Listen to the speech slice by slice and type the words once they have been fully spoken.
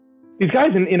these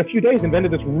guys in a few days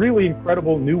invented this really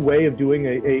incredible new way of doing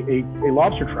a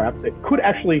lobster trap that could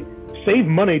actually save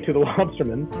money to the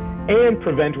lobstermen and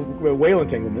prevent whale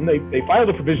entanglement. They filed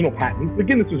a provisional patent.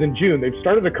 Again, this was in June. They've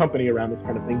started a company around this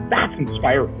kind of thing. That's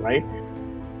inspiring, right?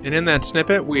 And in that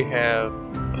snippet, we have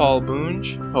Paul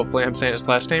Bunge. Hopefully I'm saying his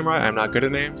last name right. I'm not good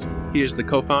at names. He is the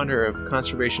co-founder of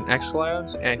Conservation X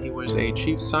Labs, and he was a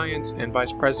chief science and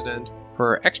vice president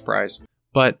for X Prize.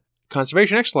 But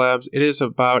Conservation X Labs, it is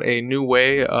about a new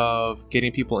way of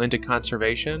getting people into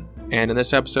conservation. And in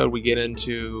this episode, we get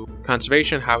into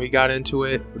conservation, how he got into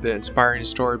it, the inspiring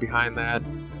story behind that,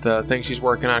 the things he's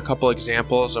working on, a couple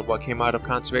examples of what came out of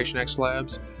Conservation X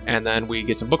Labs. And then we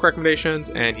get some book recommendations,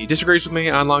 and he disagrees with me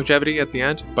on longevity at the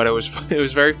end, but it was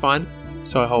very fun.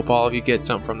 So I hope all of you get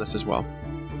something from this as well.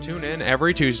 Tune in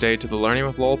every Tuesday to the Learning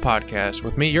with Lowell podcast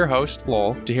with me, your host,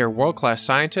 Lowell, to hear world-class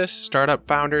scientists, startup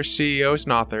founders, CEOs,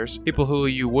 and authors, people who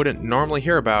you wouldn't normally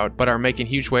hear about but are making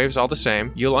huge waves all the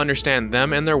same. You'll understand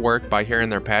them and their work by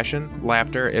hearing their passion,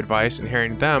 laughter, advice, and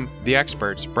hearing them, the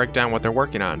experts, break down what they're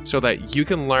working on so that you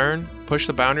can learn, push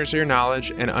the boundaries of your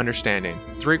knowledge and understanding.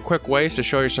 3 quick ways to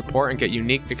show your support and get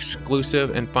unique,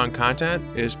 exclusive, and fun content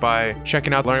is by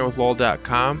checking out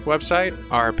learningwithlowell.com website,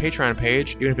 our Patreon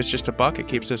page, even if it's just $1, it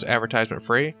keeps us advertisement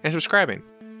free, and subscribing.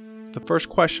 The first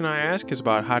question I ask is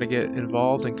about how to get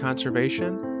involved in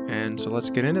conservation, and so let's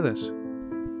get into this.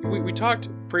 We talked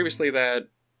previously that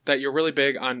you're really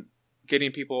big on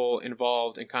getting people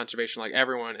involved in conservation, like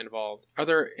everyone involved. Are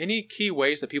there any key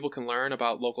ways that people can learn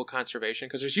about local conservation?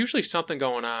 Because there's usually something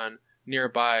going on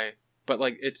nearby, but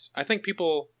I think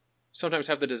people sometimes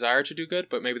have the desire to do good,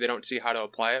 but maybe they don't see how to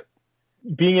apply it.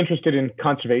 Being interested in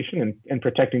conservation and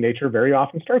protecting nature very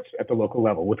often starts at the local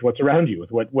level with what's around you,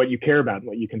 with what you care about and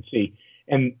what you can see.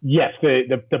 And yes,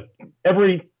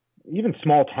 every even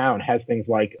small town has things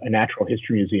like a natural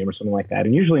history museum or something like that.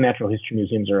 And usually natural history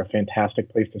museums are a fantastic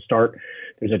place to start.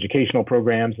 There's educational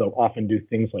programs. They'll often do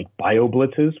things like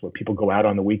bio-blitzes where people go out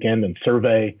on the weekend and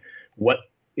survey what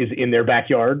is in their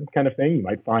backyard kind of thing. You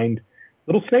might find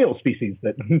little snail species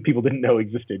that people didn't know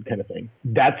existed kind of thing.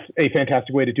 That's a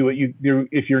fantastic way to do it.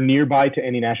 If you're nearby to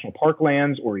any national park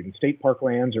lands or even state park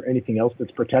lands or anything else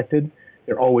that's protected,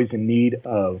 they're always in need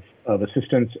of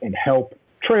assistance and help.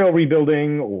 Trail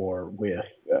rebuilding or with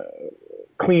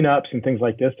cleanups and things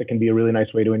like this that can be a really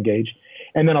nice way to engage.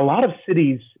 And then a lot of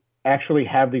cities actually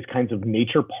have these kinds of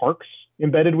nature parks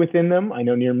embedded within them. I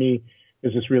know near me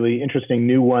there's this really interesting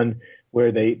new one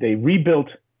where they rebuilt,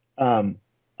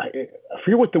 I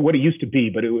forget what it used to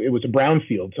be, but it was a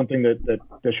brownfield, something that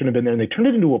shouldn't have been there. And they turned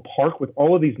it into a park with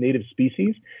all of these native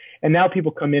species. And now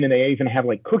people come in and they even have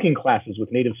like cooking classes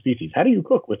with native species. How do you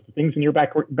cook with the things in your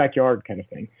backyard kind of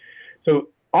thing? So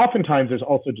oftentimes there's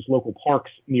also just local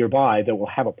parks nearby that will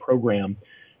have a program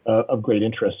of great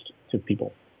interest to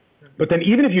people. But then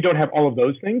even if you don't have all of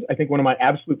those things, I think one of my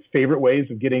absolute favorite ways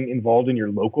of getting involved in your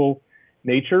local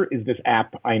nature is this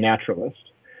app, iNaturalist,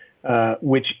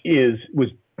 which is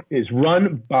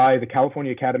run by the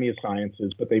California Academy of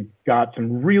Sciences, but they've got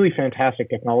some really fantastic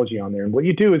technology on there. And what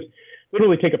you do is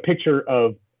literally take a picture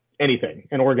of anything,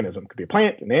 an organism. It could be a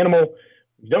plant, an animal.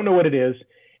 You don't know what it is.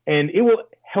 And it will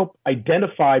help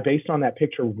identify based on that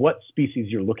picture what species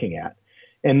you're looking at.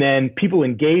 And then people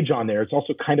engage on there. It's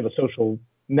also kind of a social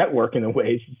network in a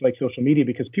way. It's like social media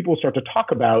because people will start to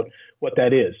talk about what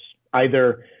that is.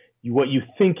 Either what you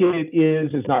think it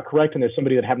is not correct, and there's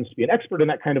somebody that happens to be an expert in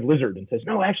that kind of lizard and says,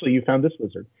 no, actually, you found this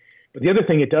lizard. But the other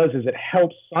thing it does is it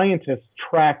helps scientists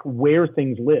track where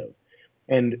things live.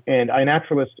 And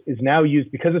iNaturalist is now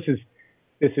used because this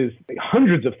is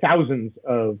hundreds of thousands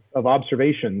of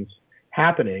observations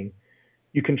happening.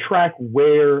 You can track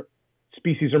where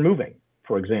species are moving,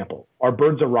 for example. Are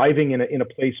birds arriving in a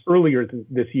place earlier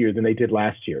this year than they did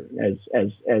last year, as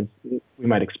we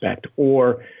might expect?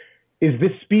 Or is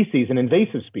this species an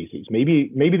invasive species?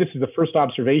 Maybe this is the first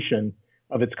observation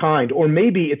of its kind, or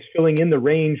maybe it's filling in the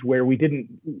range where we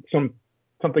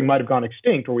something might have gone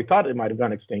extinct, or we thought it might have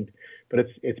gone extinct, but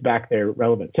it's back there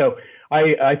relevant. So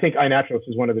I think iNaturalist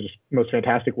is one of the just most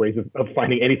fantastic ways of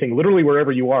finding anything, literally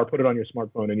wherever you are. Put it on your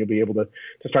smartphone and you'll be able to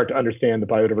start to understand the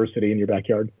biodiversity in your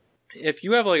backyard. If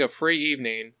you have like a free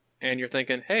evening and you're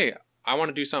thinking, hey, I want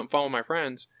to do something fun with my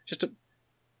friends,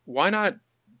 why not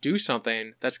do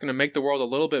something that's going to make the world a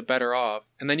little bit better off,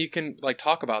 and then you can like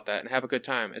talk about that and have a good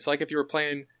time. It's like if you were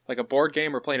playing like a board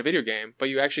game or playing a video game, but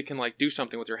you actually can like do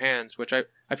something with your hands, which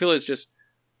I feel is just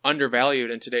undervalued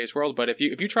in today's world. But if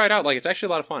you try it out, like it's actually a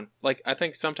lot of fun. Like I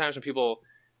think sometimes when people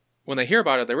when they hear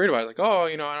about it, they read about it, like, oh,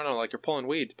 I don't know, like you're pulling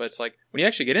weeds. But it's like when you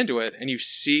actually get into it and you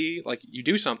see, like, you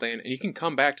do something and you can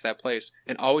come back to that place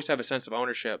and always have a sense of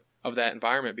ownership of that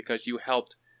environment because you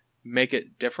helped make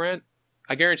it different.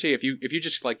 I guarantee if you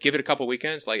just like give it a couple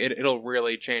weekends, like it'll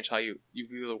really change how you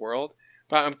view the world.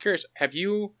 But I'm curious, have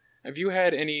you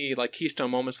had any like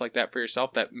keystone moments like that for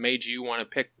yourself that made you want to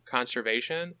pick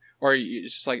conservation, or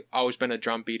it's just like always been a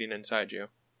drum beating inside you?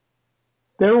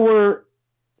 There were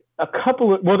a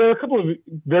couple of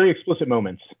very explicit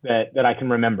moments that I can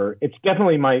remember. It's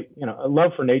definitely my, a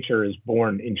love for nature is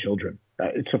born in children.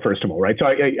 So first of all, right? So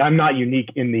I'm not unique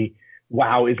in the,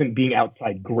 wow, isn't being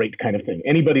outside great kind of thing.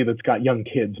 Anybody that's got young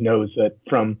kids knows that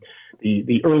from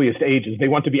the earliest ages, they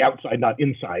want to be outside, not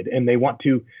inside, and they want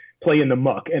to play in the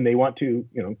muck, and they want to,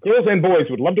 girls and boys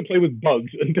would love to play with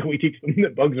bugs until we teach them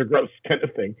that bugs are gross kind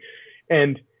of thing.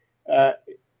 And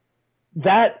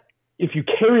that, if you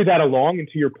carry that along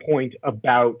into your point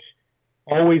about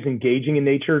always engaging in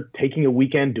nature, taking a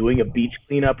weekend, doing a beach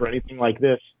cleanup or anything like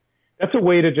this, that's a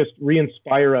way to just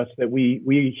re-inspire us that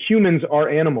we humans are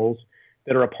animals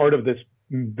that are a part of this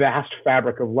vast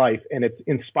fabric of life. And it's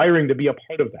inspiring to be a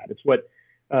part of that. It's what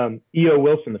E.O.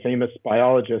 Wilson, the famous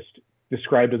biologist,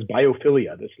 described as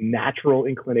biophilia, this natural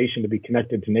inclination to be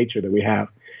connected to nature that we have.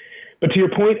 But to your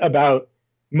point about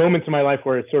moments in my life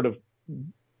where it sort of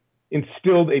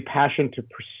instilled a passion to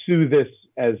pursue this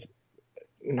as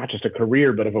not just a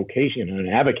career, but a vocation and an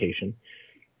avocation.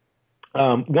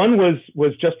 One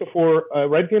was just before,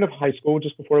 right at the end of high school,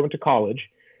 just before I went to college,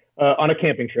 on a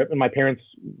camping trip. And my parents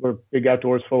were big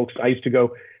outdoors folks. I used to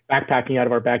go backpacking out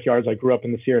of our backyards. I grew up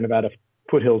in the Sierra Nevada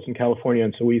foothills in California.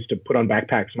 And so we used to put on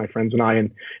backpacks, my friends and I,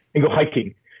 and go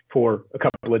hiking for a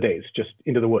couple of days, just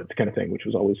into the woods kind of thing, which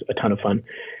was always a ton of fun.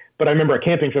 But I remember a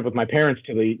camping trip with my parents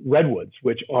to the redwoods,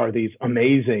 which are these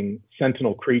amazing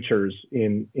sentinel creatures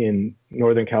in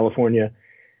Northern California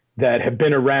that have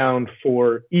been around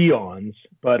for eons,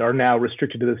 but are now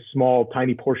restricted to this small,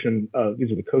 tiny portion of,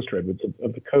 these are the coast redwoods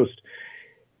of the coast.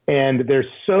 And they're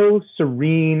so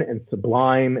serene and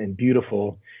sublime and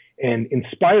beautiful and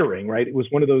inspiring, right? It was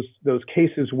one of those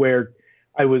cases where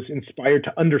I was inspired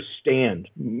to understand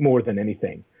more than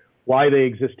anything why they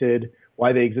existed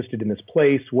in this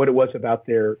place, what it was about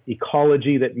their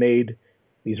ecology that made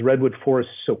these redwood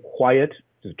forests so quiet.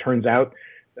 As it turns out,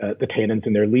 the tannins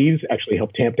in their leaves actually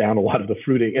help tamp down a lot of the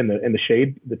fruiting and the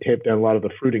shade that tamp down a lot of the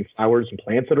fruiting flowers and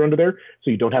plants that are under there.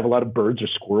 So you don't have a lot of birds or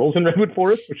squirrels in redwood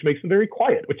forests, which makes them very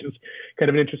quiet, which is kind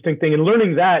of an interesting thing. And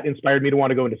learning that inspired me to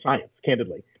want to go into science,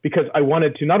 candidly, because I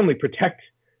wanted to not only protect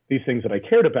these things that I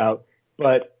cared about,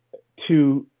 but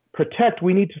to protect,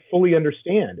 we need to fully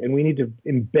understand, and we need to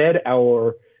embed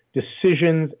our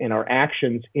decisions and our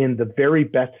actions in the very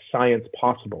best science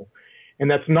possible. And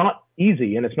that's not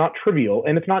easy, and it's not trivial,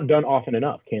 and it's not done often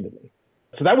enough, candidly.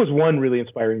 So that was one really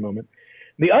inspiring moment.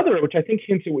 The other, which I think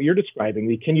hints at what you're describing,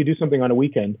 the can you do something on a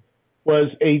weekend, was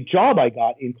a job I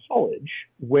got in college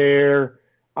where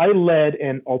I led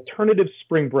an alternative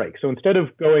spring break. So instead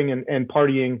of going and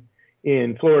partying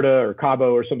in Florida or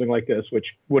Cabo or something like this, which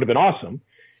would have been awesome,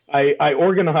 I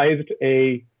organized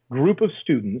a group of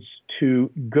students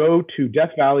to go to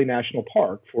Death Valley National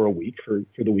Park for a week, for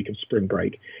the week of spring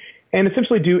break, and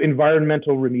essentially do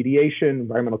environmental remediation,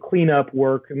 environmental cleanup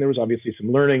work. And there was obviously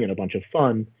some learning and a bunch of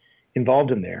fun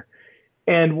involved in there.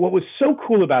 And what was so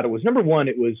cool about it was, number one,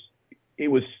 it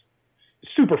was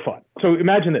super fun. So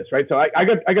imagine this, right? So I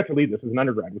got to lead this as an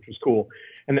undergrad, which was cool.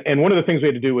 And one of the things we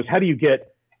had to do was, how do you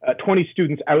get 20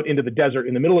 students out into the desert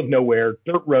in the middle of nowhere,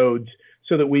 dirt roads,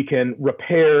 so that we can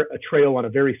repair a trail on a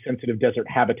very sensitive desert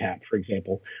habitat, for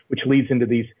example, which leads into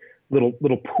these little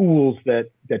pools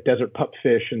that desert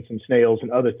pupfish and some snails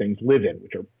and other things live in,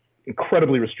 which are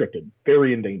incredibly restricted,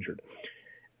 very endangered.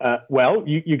 Well,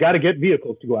 you got to get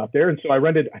vehicles to go out there. And so I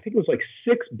rented, I think it was like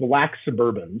 6 black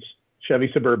Suburbans, Chevy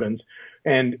Suburbans,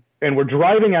 and we're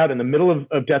driving out in the middle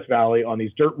of Death Valley on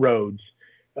these dirt roads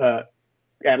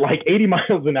at like 80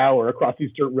 miles an hour across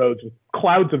these dirt roads with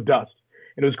clouds of dust.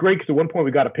 And it was great because at one point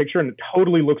we got a picture and it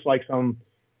totally looks like some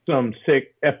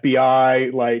sick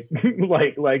FBI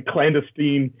like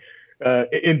clandestine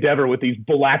endeavor with these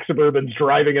black Suburbans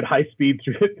driving at high speed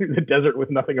through the desert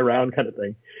with nothing around, kind of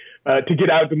thing, to get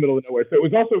out in the middle of nowhere. So it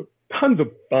was also tons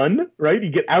of fun, right? You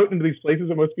get out into these places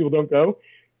that most people don't go,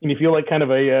 and you feel like kind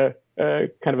of a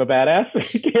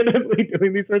badass candidly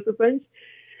doing these sorts of things.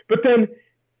 But then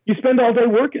you spend all day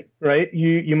working, right?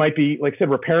 You might be, like I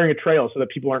said, repairing a trail so that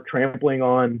people aren't trampling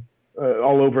on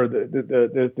all over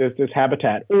this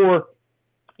habitat, or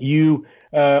you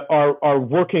are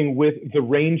working with the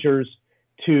rangers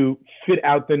to fit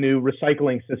out the new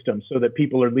recycling system so that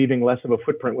people are leaving less of a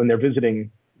footprint when they're visiting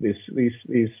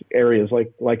these areas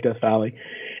like Death Valley.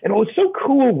 And what was so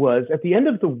cool was at the end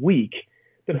of the week,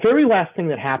 the very last thing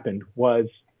that happened was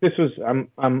this will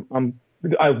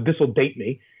date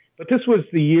me, but this was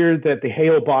the year that the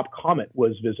Hale-Bopp comet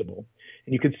was visible,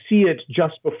 and you could see it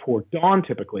just before dawn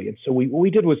typically. And so what we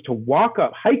did was to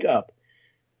hike up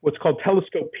what's called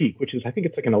Telescope Peak, which is, I think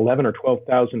it's like an 11 or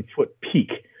 12,000 foot peak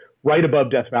right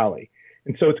above Death Valley.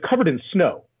 And so it's covered in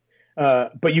snow,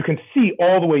 but you can see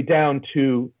all the way down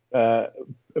to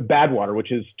Badwater,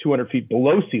 which is 200 feet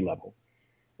below sea level,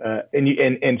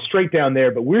 and straight down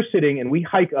there. But we're sitting and we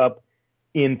hike up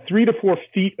in 3 to 4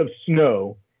 feet of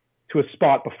snow to a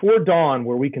spot before dawn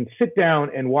where we can sit down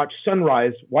and watch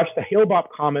sunrise, watch the Hale-Bopp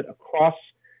comet across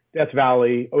Death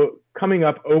Valley, coming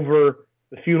up over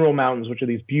the Funeral Mountains, which are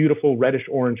these beautiful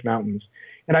reddish-orange mountains.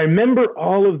 And I remember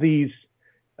all of these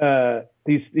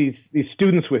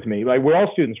students with me. Like, we're all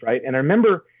students, right? And I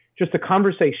remember just the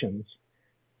conversations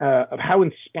of how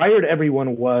inspired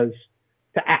everyone was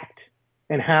to act,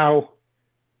 and how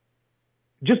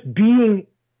just being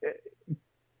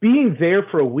there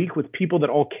for a week with people that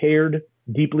all cared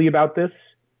deeply about this,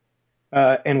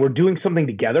 and we're doing something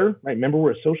together, right? Remember,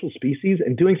 we're a social species,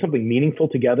 and doing something meaningful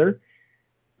together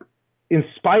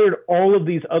inspired all of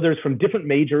these others from different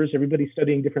majors, everybody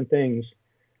studying different things,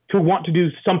 to want to do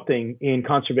something in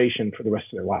conservation for the rest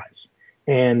of their lives.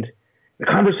 And the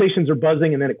conversations are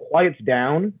buzzing, and then it quiets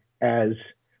down as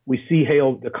we see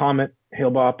the comet,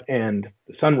 Hale-Bopp, and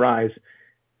the sunrise.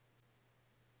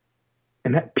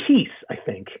 And that peace, I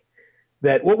think,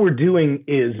 that what we're doing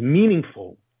is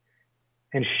meaningful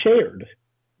and shared.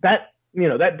 That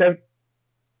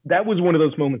was one of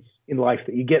those moments in life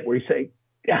that you get where you say,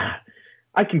 "Yeah,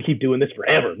 I can keep doing this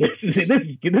forever. This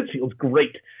feels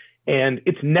great, and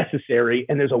it's necessary,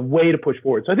 and there's a way to push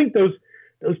forward." So I think those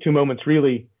two moments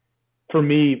really, for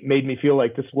me, made me feel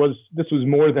like this was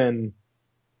more than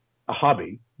a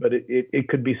hobby, but it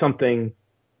could be something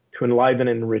to enliven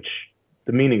and enrich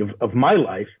the meaning of my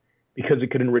life, because it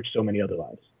could enrich so many other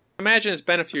lives. I imagine it's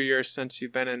been a few years since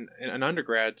you've been in an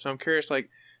undergrad, so I'm curious, like,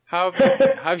 how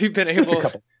have you been able?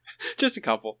 Just a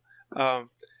couple. Are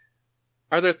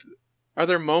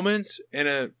there moments in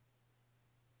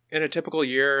a typical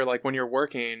year, like when you're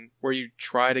working, where you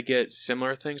try to get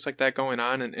similar things like that going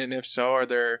on, and if so, are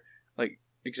there like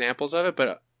examples of it?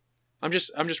 But I'm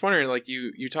just wondering, like,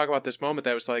 you talk about this moment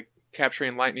that was like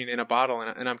capturing lightning in a bottle,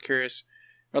 and I'm curious,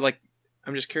 or like,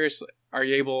 I'm just curious,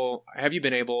 have you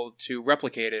been able to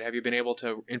replicate it? Have you been able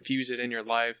to infuse it in your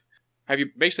life? Have you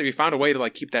basically found a way to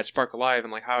like keep that spark alive?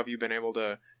 And like, how have you been able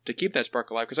to keep that spark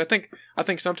alive? Because I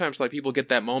think sometimes like people get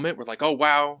that moment where like, oh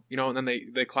wow, and then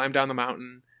they climb down the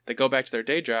mountain, they go back to their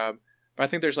day job. But I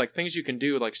think there's like things you can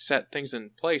do, like set things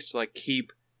in place to like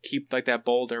keep like that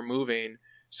boulder moving,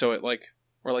 so it like,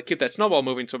 or like keep that snowball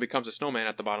moving so it becomes a snowman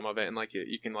at the bottom of it, and like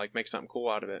you can like make something cool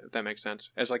out of it, if that makes sense.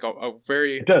 As like a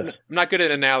very, it does. I'm not good at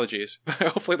analogies, but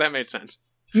hopefully that made sense.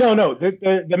 No,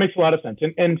 that makes a lot of sense.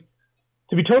 And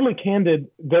to be totally candid,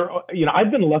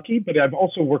 I've been lucky, but I've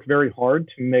also worked very hard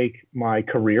to make my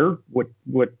career, what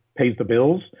pays the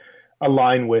bills,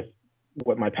 align with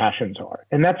what my passions are.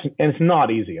 And it's not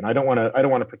easy. And I don't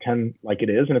want to pretend like it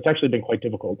is. And it's actually been quite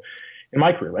difficult in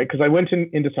my career, right? Because I went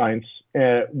into science,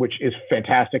 which is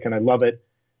fantastic, and I love it.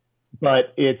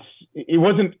 But it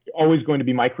wasn't always going to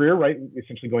be my career, right?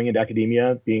 Essentially going into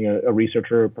academia, being a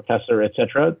researcher, a professor, et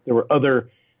cetera. There were other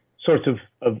sorts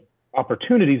of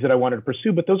opportunities that I wanted to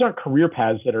pursue, but those aren't career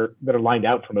paths that are lined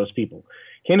out for most people.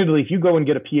 Candidly, if you go and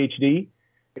get a PhD,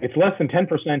 it's less than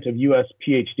 10% of U.S.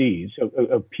 PhDs,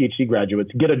 of PhD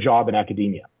graduates, get a job in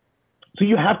academia. So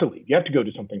you have to leave. You have to go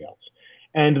do something else.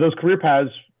 And those career paths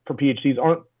for PhDs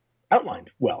aren't outlined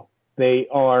well. They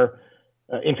are,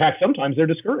 in fact, sometimes they're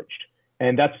discouraged.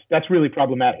 And that's really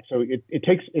problematic. So it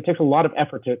takes a lot of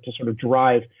effort to sort of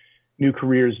drive new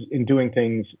careers in doing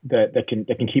things that can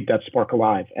keep that spark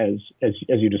alive as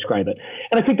you describe it.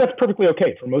 And I think that's perfectly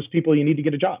okay. For most people, you need to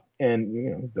get a job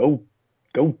and go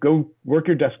work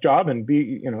your desk job and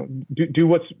do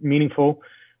what's meaningful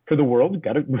for the world.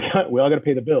 We all got to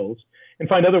pay the bills and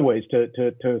find other ways to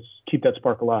keep that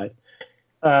spark alive.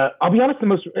 I'll be honest,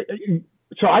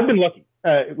 so I've been lucky,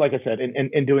 like I said,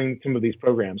 in doing some of these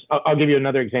programs. I'll give you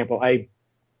another example. Right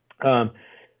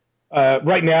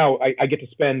now I get to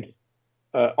spend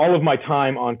all of my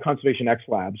time on Conservation X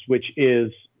Labs, which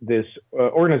is this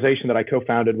organization that I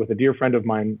co-founded with a dear friend of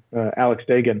mine, Alex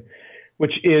Dagan,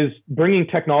 which is bringing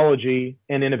technology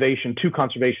and innovation to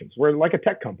conservation. So we're like a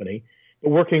tech company,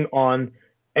 but working on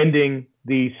ending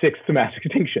the sixth mass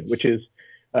extinction, which is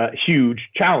a huge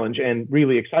challenge and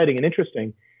really exciting and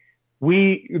interesting.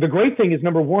 the great thing is,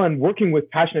 number one, working with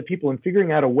passionate people and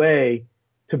figuring out a way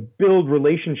to build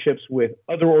relationships with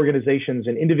other organizations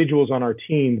and individuals on our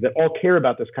team that all care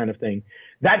about this kind of thing.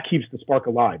 That keeps the spark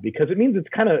alive, because it means it's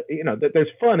kind of, that there's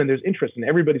fun and there's interest and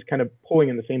everybody's kind of pulling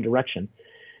in the same direction.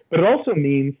 But it also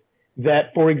means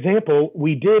that, for example,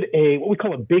 we did what we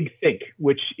call a Big Think,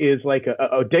 which is like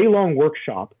a day-long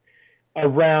workshop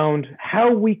around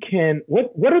how we can,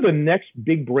 what are the next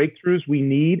big breakthroughs we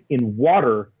need in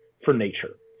water for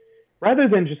nature, rather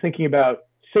than just thinking about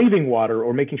saving water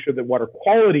or making sure that water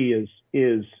quality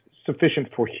is sufficient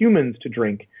for humans to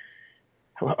drink.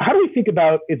 How do we think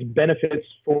about its benefits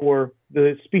for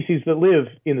the species that live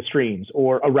in the streams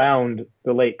or around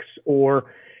the lakes,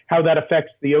 or how that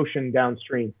affects the ocean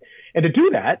downstream? And to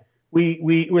do that, we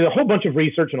with a whole bunch of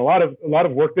research and a lot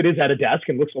of work that is at a desk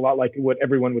and looks a lot like what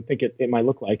everyone would think it might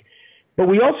look like. But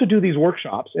we also do these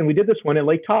workshops, and we did this one in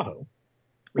Lake Tahoe,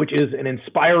 which is an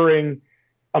inspiring,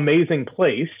 amazing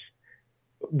place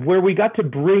where we got to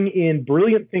bring in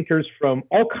brilliant thinkers from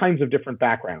all kinds of different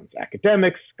backgrounds: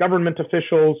 academics, government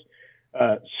officials,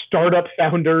 startup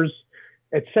founders,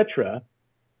 etc.,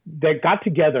 that got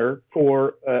together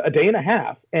for a day and a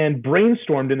half and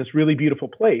brainstormed in this really beautiful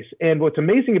place. And what's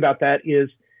amazing about that is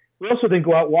we also then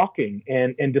go out walking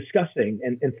and discussing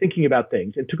and thinking about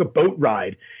things, and took a boat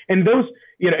ride, and those,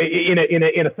 in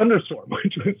a thunderstorm,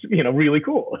 which was, really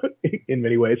cool in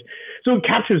many ways. So it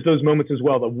captures those moments as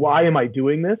well. The why am I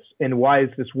doing this, and why is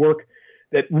this work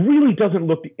that really doesn't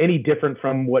look any different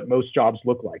from what most jobs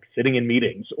look like, sitting in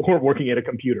meetings or working at a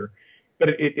computer, but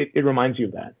it reminds you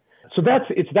of that. So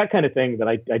it's that kind of thing that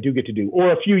I do get to do.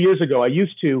 Or a few years ago, I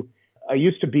used to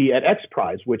be at X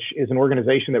Prize, which is an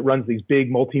organization that runs these big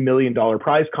multi-million-dollar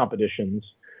prize competitions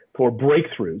for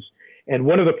breakthroughs. And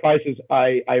one of the prizes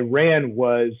I ran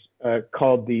was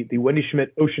called the Wendy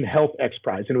Schmidt Ocean Health X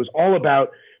Prize. And it was all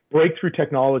about breakthrough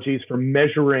technologies for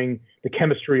measuring the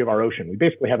chemistry of our ocean. We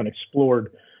basically haven't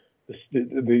explored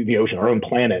the ocean, our own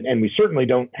planet, and we certainly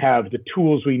don't have the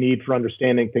tools we need for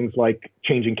understanding things like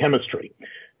changing chemistry.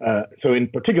 So in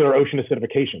particular, ocean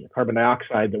acidification, the carbon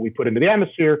dioxide that we put into the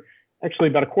atmosphere, actually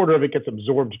about a quarter of it gets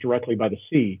absorbed directly by the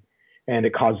sea, and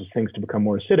it causes things to become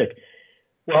more acidic.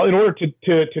 Well, in order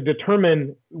to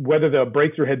determine whether the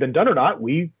breakthrough had been done or not,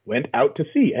 we went out to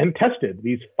sea and tested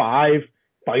these 5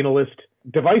 finalist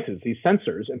devices, these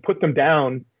sensors, and put them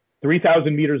down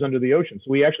 3,000 meters under the ocean. So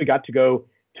we actually got to go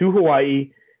to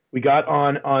Hawaii. We got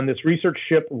on this research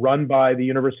ship run by the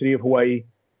University of Hawaii,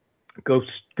 go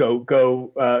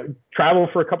travel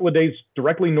for a couple of days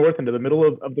directly north into the middle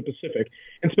of the Pacific,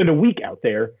 and spend a week out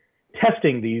there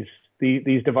testing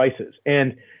these devices.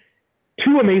 And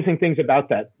 2 amazing things about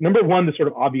that. Number one, the sort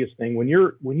of obvious thing, when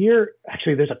you're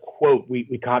actually, there's a quote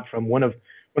we got from one of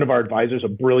our advisors, a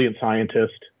brilliant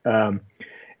scientist, and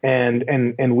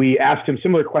we asked him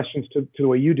similar questions to the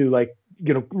way you do, like,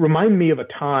 remind me of a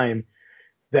time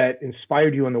that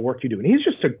inspired you in the work you do. And he's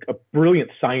just a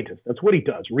brilliant scientist. That's what he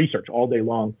does, research all day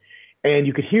long. And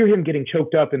you could hear him getting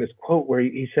choked up in this quote where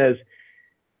he says,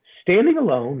 standing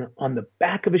alone on the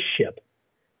back of a ship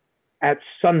at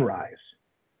sunrise,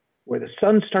 where the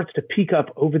sun starts to peek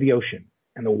up over the ocean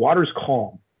and the water's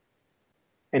calm.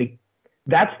 And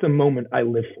that's the moment I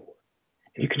live for.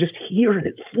 And you could just hear in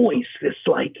his voice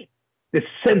this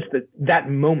sense that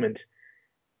moment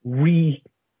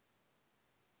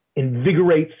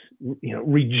invigorates,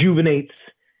 rejuvenates,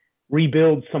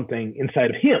 rebuilds something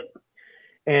inside of him.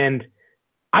 And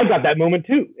I got that moment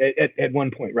too at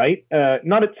one point, right?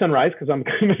 Not at sunrise, because I'm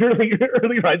kind of an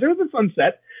early riser. It was a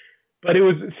sunset, but it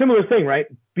was a similar thing, right?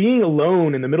 Being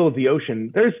alone in the middle of the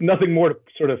ocean, there's nothing more to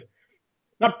sort of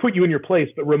not put you in your place,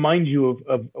 but remind you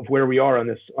of where we are on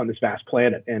this vast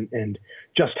planet, and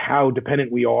just how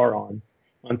dependent we are on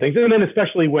things. And then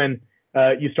especially when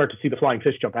you start to see the flying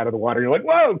fish jump out of the water, and you're like,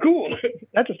 wow, cool,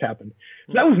 that just happened.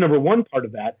 So that was number one part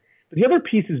of that. But the other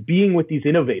piece is being with these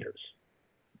innovators.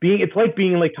 It's like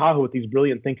being in Lake Tahoe with these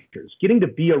brilliant thinkers, getting to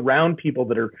be around people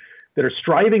that are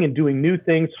striving and doing new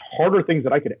things, harder things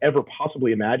that I could ever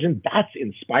possibly imagine. That's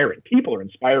inspiring. People are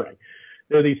inspiring.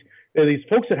 There are these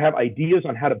folks that have ideas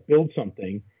on how to build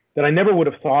something that I never would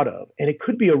have thought of, and it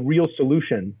could be a real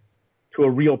solution to a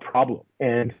real problem.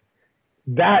 And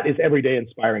that is every day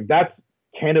inspiring. That's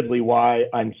candidly why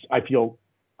I feel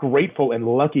grateful and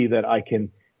lucky that I can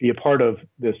be a part of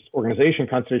this organization,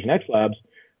 Conservation X Labs.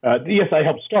 Yes, I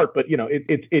helped start, but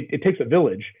it takes a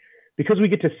village, because we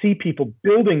get to see people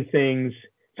building things,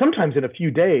 sometimes in a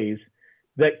few days,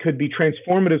 that could be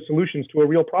transformative solutions to a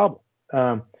real problem.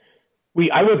 I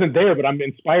wasn't there, but I'm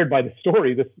inspired by the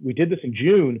story. We did this in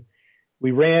June.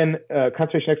 we ran,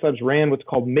 Conservation X Labs ran what's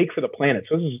called Make for the Planet.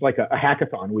 So this is like a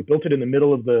hackathon. We built it in the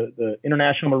middle of the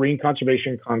International Marine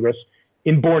Conservation Congress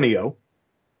in Borneo,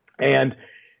 and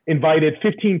invited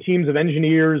 15 teams of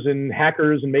engineers and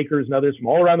hackers and makers and others from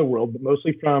all around the world, but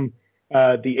mostly from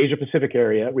the Asia Pacific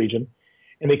region.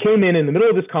 And they came in the middle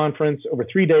of this conference over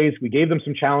 3 days. We gave them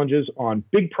some challenges on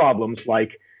big problems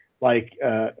like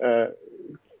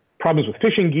problems with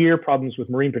fishing gear, problems with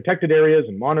marine protected areas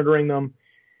and monitoring them.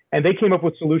 And they came up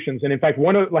with solutions. And in fact,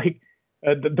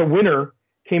 the winner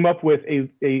came up with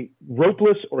a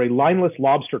ropeless or a lineless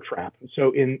lobster trap.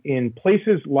 So in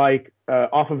places like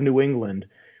off of New England,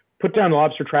 put down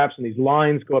lobster traps, and these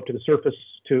lines go up to the surface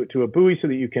to a buoy so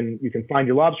that you can find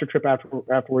your lobster trip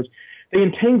afterwards. They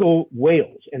entangle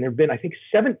whales, and there have been, I think,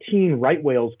 17 right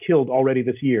whales killed already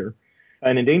this year,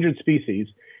 an endangered species,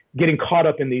 getting caught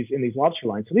up in these lobster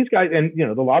lines. So these guys, and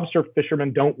the lobster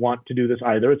fishermen don't want to do this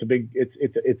either.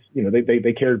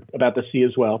 They care about the sea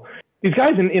as well. These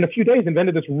guys in a few days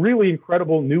invented this really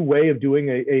incredible new way of doing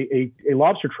a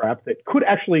lobster trap that could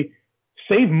actually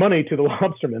save money to the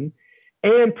lobstermen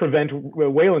and prevent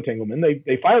whale entanglement.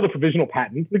 They filed a provisional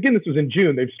patent. Again, this was in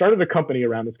June. They've started a company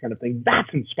around this kind of thing. That's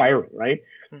inspiring, right?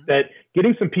 Mm-hmm. That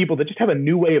getting some people that just have a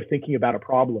new way of thinking about a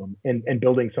problem and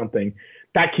building something,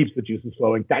 that keeps the juices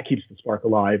flowing. That keeps the spark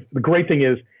alive. The great thing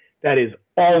is that is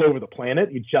all over the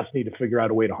planet. You just need to figure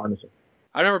out a way to harness it.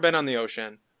 I've never been on the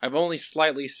ocean. I've only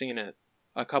slightly seen it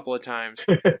a couple of times.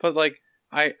 But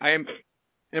I'm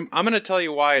going to tell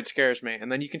you why it scares me,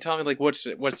 and then you can tell me what's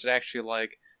it actually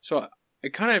like. So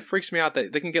it kind of freaks me out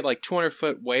that they can get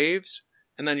 200-foot waves,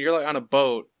 and then you're on a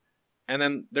boat, and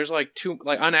then there's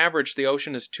on average the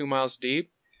ocean is 2 miles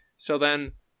deep. So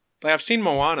then I've seen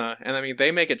Moana, and I mean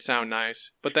they make it sound nice,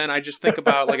 but then I just think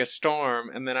about a storm,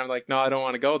 and then I'm like, no, I don't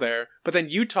want to go there. But then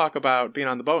you talk about being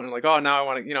on the boat, and oh, now I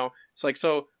want to, it's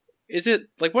so. Is it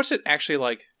what's it actually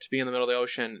like to be in the middle of the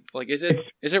ocean? Is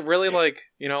it really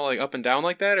up and down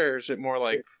like that, or is it more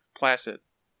placid?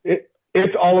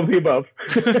 It's all of the above.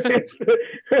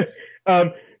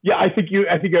 Yeah, I think you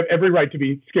have every right to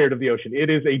be scared of the ocean. It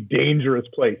is a dangerous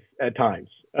place at times.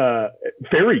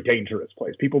 Very dangerous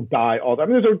place. People die all the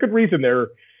time. There's a good reason there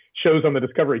are shows on the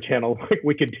Discovery Channel like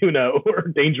Wicked Tuna or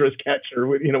Dangerous Catch or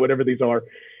whatever these are.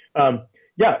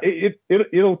 Yeah,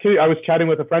 it'll kill you. I was chatting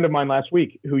with a friend of mine last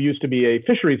week who used to be a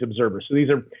fisheries observer. So these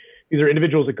are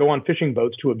individuals that go on fishing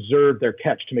boats to observe their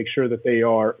catch to make sure that they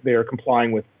are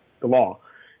complying with the law,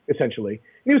 essentially.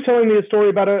 And he was telling me a story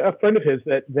about a friend of his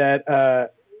that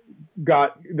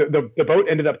got the boat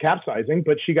ended up capsizing,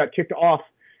 but she got kicked off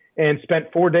and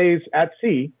spent 4 days at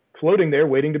sea floating there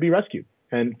waiting to be rescued.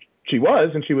 And she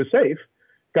was safe.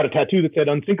 Got a tattoo that said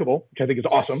unsinkable, which I think is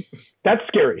awesome. That's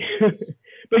scary.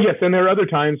 But yes, and there are other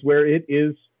times where it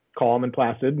is calm and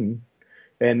placid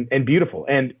and beautiful.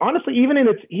 And honestly, even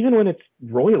when it's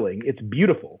roiling, it's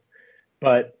beautiful.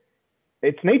 But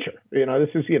it's nature. This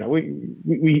is,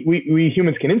 we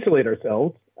humans can insulate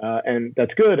ourselves, and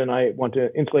that's good. And I want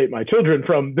to insulate my children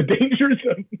from the dangers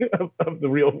of the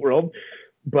real world.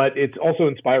 But it's also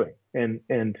inspiring, and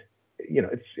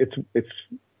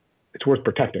it's worth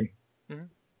protecting. Mm-hmm.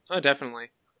 Oh,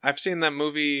 definitely. I've seen that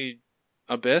movie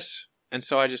Abyss, and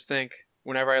so I just think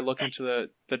whenever I look into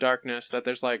the darkness that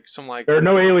there's some there are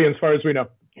no aliens, as far as we know.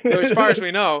 As far as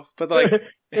we know, but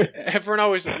everyone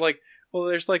always well,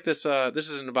 there's this. This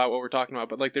isn't about what we're talking about,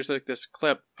 but there's this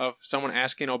clip of someone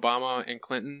asking Obama and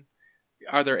Clinton,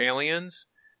 "Are there aliens?"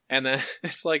 And then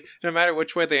it's no matter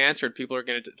which way they answered, people are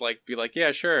gonna be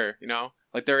yeah, sure,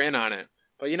 they're in on it.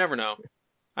 But you never know.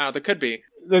 I don't know, there could be.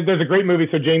 There's a great movie.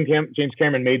 So James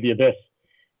Cameron made The Abyss,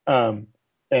 and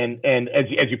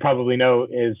as you probably know,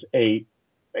 is a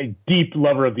deep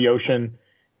lover of the ocean.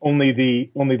 Only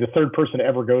the third person to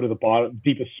ever go to the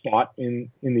deepest spot in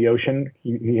the ocean.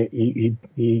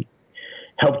 He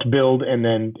helped build and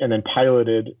then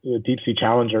piloted the Deep Sea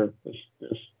Challenger, this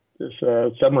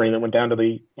submarine that went down to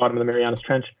the bottom of the Marianas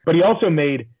Trench. But he also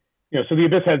made, so The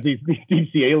Abyss has these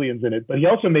deep sea aliens in it. But he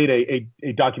also made a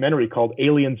documentary called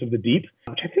Aliens of the Deep,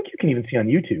 which I think you can even see on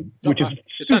YouTube, which is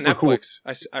it's on Netflix.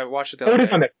 Cool. I watched it the other day. It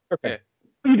is on Netflix. Okay. Yeah.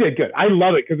 You did good. I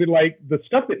love it because the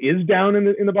stuff that is down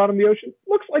in the bottom of the ocean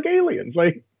looks like aliens.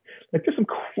 There's some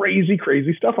crazy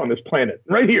stuff on this planet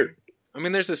right here. I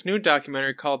mean, there's this new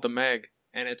documentary called The Meg,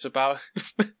 and it's about.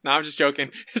 No, I'm just joking.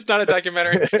 It's not a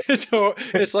documentary. It's one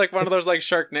of those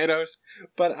Sharknadoes.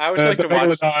 But I always like to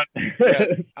watch. I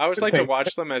always like to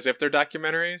watch them as if they're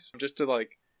documentaries, just to it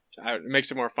makes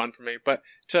it more fun for me. But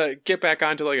to get back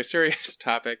onto a serious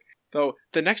topic. Though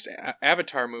the next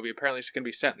Avatar movie apparently is going to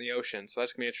be set in the ocean, so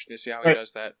that's going to be interesting to see how he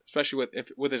does that. Especially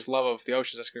with his love of the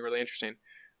oceans, that's going to be really interesting.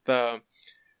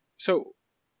 So,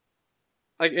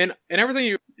 like in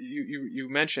everything you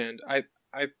mentioned,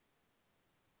 I'm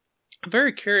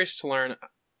very curious to learn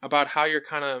about how you're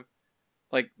kind of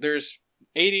like there's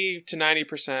 80 to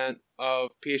 90% of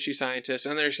PhD scientists,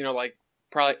 and there's like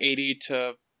probably 80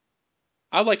 to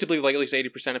I'd like to believe like at least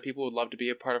 80% of people would love to be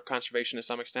a part of conservation to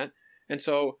some extent. And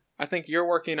so I think you're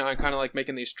working on kind of like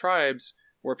making these tribes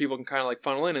where people can kind of like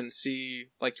funnel in and see,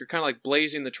 like you're kind of like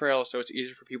blazing the trail so it's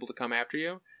easier for people to come after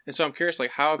you. And so I'm curious,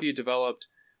 like how have you developed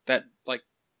that like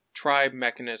tribe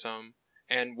mechanism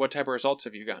and what type of results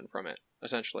have you gotten from it,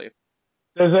 essentially?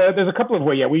 There's a couple of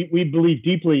ways. Yeah, we believe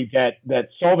deeply that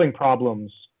solving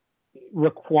problems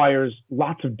requires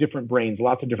lots of different brains,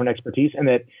 lots of different expertise, and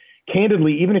that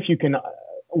candidly, even if you can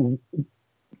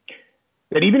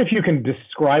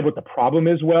describe what the problem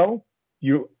is well,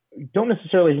 you don't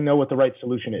necessarily know what the right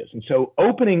solution is. And so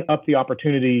opening up the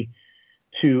opportunity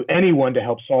to anyone to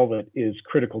help solve it is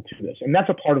critical to this. And that's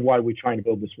a part of why we're trying to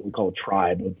build this, what we call a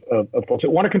tribe of folks that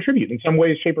want to contribute in some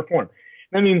way, shape, or form.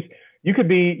 That means you could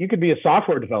be a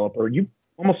software developer. You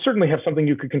almost certainly have something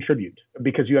you could contribute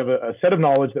because you have a set of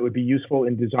knowledge that would be useful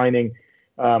in designing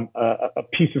a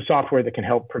piece of software that can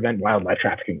help prevent wildlife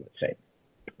trafficking, let's say.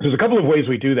 There's a couple of ways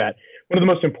we do that. One of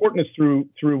the most important is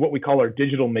through what we call our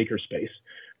digital makerspace,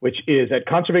 which is at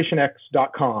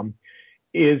conservationx.com,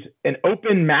 is an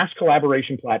open mass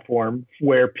collaboration platform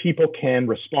where people can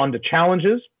respond to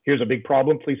challenges. Here's a big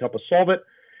problem, please help us solve it.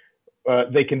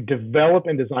 They can develop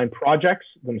and design projects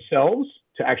themselves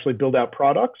to actually build out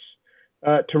products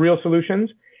to real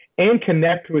solutions, and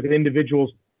connect with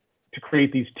individuals to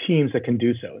create these teams that can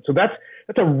do so. So that's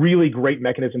a really great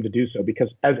mechanism to do so, because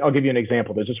I'll give you an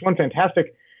example. There's this one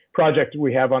fantastic project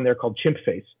we have on there called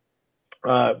ChimpFace.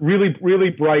 Really, really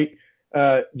bright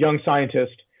young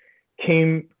scientist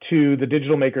came to the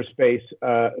digital makerspace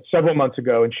several months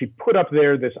ago, and she put up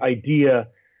there this idea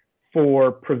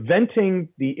for preventing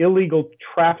the illegal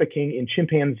trafficking in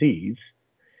chimpanzees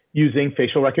using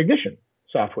facial recognition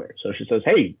software. So she says,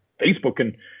 hey, Facebook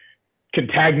can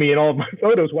tag me in all of my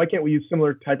photos. Why can't we use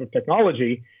similar type of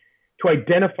technology to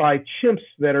identify chimps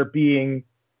that are being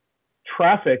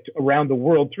trafficked around the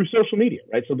world through social media,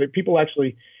 right? So that people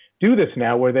actually do this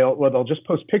now where they'll just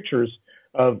post pictures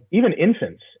of even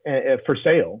infants for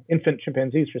sale, infant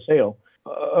chimpanzees for sale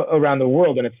around the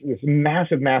world. And it's this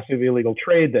massive, massive illegal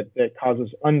trade that causes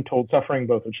untold suffering,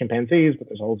 both of chimpanzees, but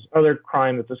there's all this other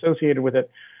crime that's associated with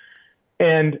it.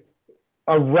 And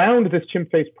around this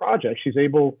ChimpFace project, she's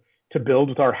able to build,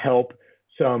 with our help,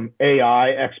 some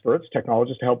AI experts,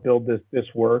 technologists to help build this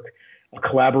work, a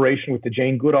collaboration with the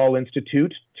Jane Goodall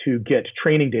Institute to get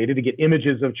training data, to get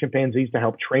images of chimpanzees to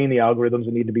help train the algorithms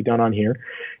that need to be done on here.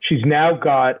 She's now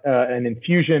got an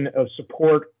infusion of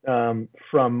support from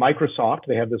Microsoft.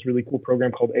 They have this really cool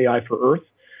program called AI for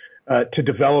Earth to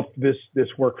develop this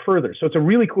work further. So it's a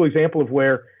really cool example of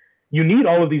where you need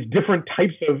all of these different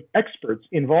types of experts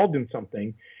involved in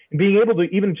something, and being able to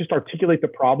even just articulate the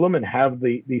problem and have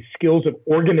the skills of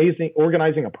organizing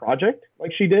a project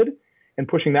like she did and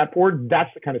pushing that forward. That's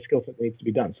the kind of skill set that needs to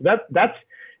be done. So that's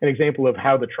an example of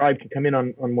how the tribe can come in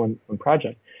on one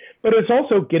project. But it's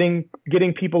also getting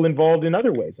people involved in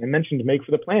other ways. I mentioned Make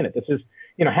for the Planet. This is,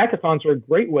 hackathons are a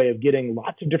great way of getting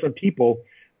lots of different people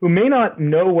who may not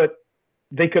know what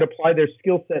they could apply their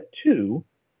skill set to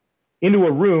into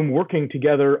a room working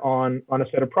together on a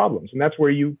set of problems. And that's where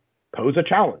you pose a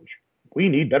challenge. We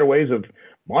need better ways of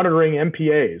monitoring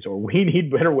MPAs, or we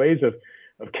need better ways of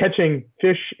catching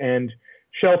fish and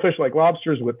shellfish like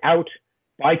lobsters without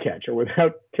bycatch or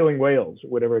without killing whales, or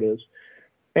whatever it is.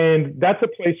 And that's a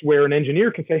place where an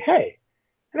engineer can say, hey,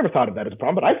 I never thought of that as a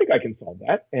problem, but I think I can solve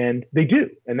that. And they do.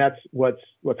 And that's what's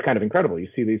kind of incredible. You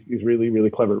see these really, really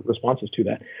clever responses to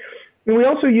that. And we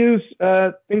also use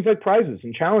things like prizes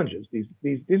and challenges.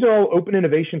 These are all open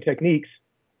innovation techniques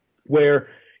where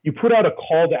you put out a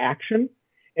call to action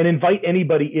and invite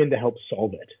anybody in to help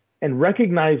solve it. And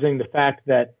recognizing the fact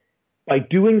that by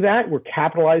doing that, we're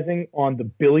capitalizing on the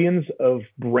billions of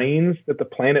brains that the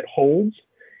planet holds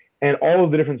and all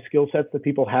of the different skill sets that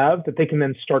people have, that they can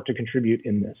then start to contribute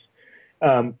in this.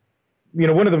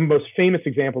 One of the most famous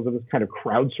examples of this kind of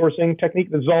crowdsourcing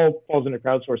technique, this all falls into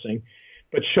crowdsourcing,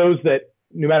 but shows that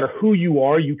no matter who you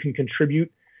are, you can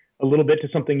contribute a little bit to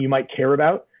something you might care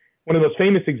about. One of those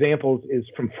famous examples is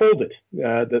from Foldit,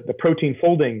 the protein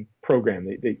folding program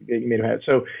that you may have had.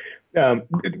 So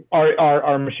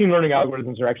our machine learning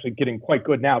algorithms are actually getting quite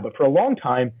good now, but for a long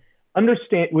time,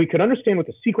 we could understand what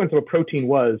the sequence of a protein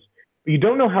was, but you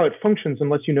don't know how it functions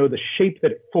unless you know the shape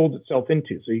that it folds itself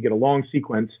into. So you get a long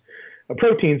sequence of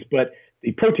proteins, but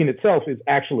the protein itself is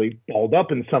actually balled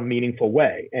up in some meaningful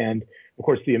way. And of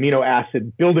course, the amino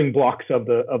acid building blocks of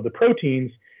the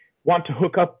proteins want to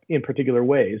hook up in particular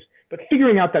ways. But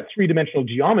figuring out that three-dimensional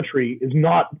geometry is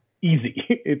not easy.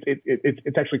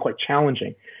 It's actually quite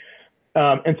challenging.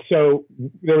 And so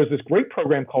there was this great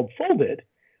program called Folded,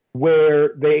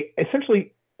 where they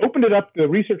essentially opened it up. The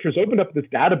researchers opened up this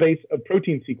database of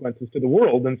protein sequences to the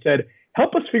world and said,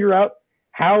 help us figure out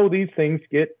how these things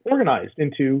get organized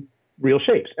into real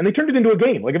shapes. And they turned it into a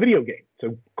game, like a video game.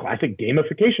 So classic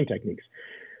gamification techniques.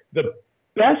 The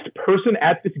best person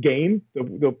at this game,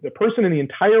 the person in the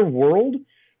entire world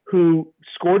who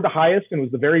scored the highest and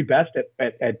was the very best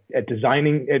at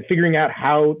designing, at figuring out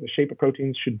how the shape of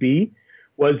proteins should be,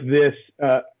 was this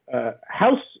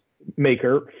house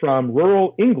maker from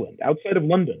rural England, outside of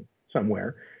London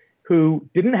somewhere, who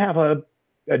didn't have a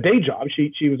day job.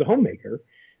 She was a homemaker,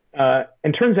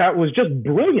 and turns out was just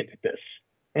brilliant at this.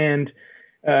 And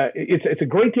it's a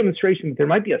great demonstration that there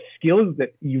might be a skill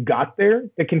that you got there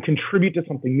that can contribute to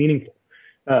something meaningful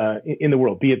in the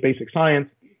world, be it basic science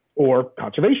or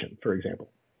conservation, for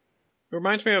example. It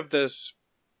reminds me of this,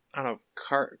 I don't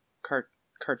know,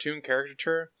 cartoon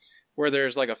caricature where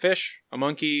there's like a fish, a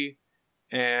monkey,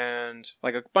 and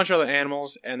like a bunch of other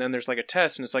animals, and then there's like a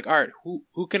test, and it's like, all right,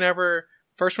 who can ever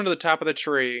first one to the top of the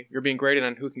tree? You're being graded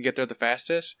on who can get there the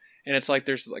fastest, and it's like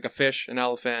there's like a fish, an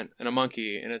elephant, and a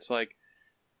monkey, and it's like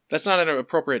that's not an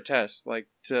appropriate test. Like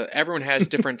everyone has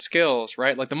different skills,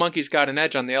 right? Like the monkey's got an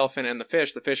edge on the elephant and the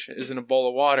fish. The fish is in a bowl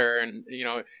of water, and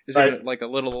is in like a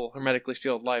little hermetically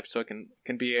sealed life, so it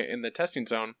can be in the testing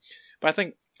zone. But I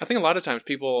think a lot of times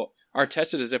people are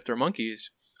tested as if they're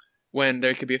monkeys when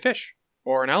there could be a fish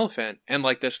or an elephant. And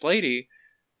like this lady,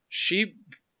 she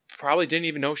probably didn't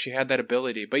even know she had that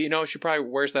ability, but she probably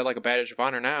wears that like a badge of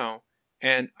honor now.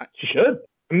 And she should.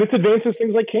 And this advances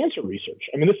things like cancer research.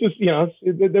 I mean, this is,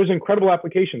 there's incredible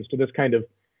applications to this kind of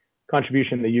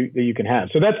contribution that you can have.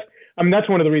 So that's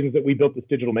one of the reasons that we built this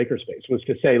digital makerspace, was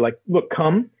to say, like, look,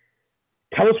 come,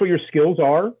 tell us what your skills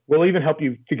are. We'll even help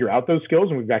you figure out those skills.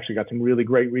 And we've actually got some really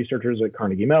great researchers at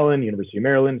Carnegie Mellon, University of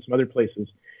Maryland, some other places,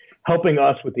 helping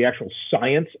us with the actual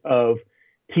science of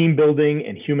team building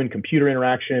and human computer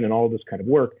interaction and all of this kind of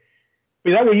work.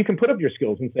 But that way you can put up your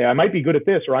skills and say, I might be good at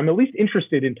this, or I'm at least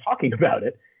interested in talking about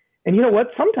it. And you know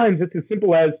what? Sometimes it's as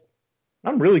simple as,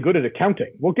 I'm really good at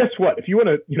accounting. Well, guess what? If you want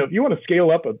to scale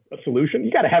up a solution,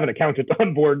 you got to have an accountant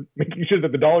on board, making sure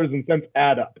that the dollars and cents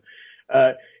add up.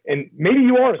 And maybe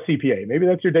you are a CPA, maybe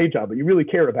that's your day job, but you really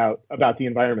care about the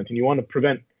environment and you want to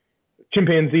prevent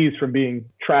chimpanzees from being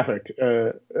trafficked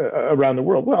around the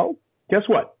world. Well, guess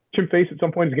what? Chimp-Face at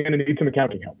some point is going to need some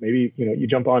accounting help. Maybe you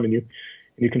jump on and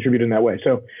you contribute in that way.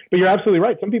 So, but you're absolutely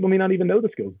right. Some people may not even know the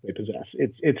skills they possess.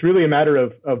 It's really a matter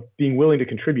of being willing to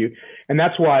contribute. And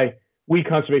that's why we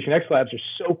Conservation X Labs are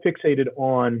so fixated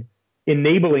on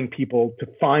enabling people to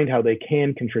find how they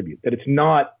can contribute, that it's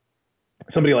not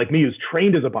somebody like me who's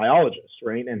trained as a biologist,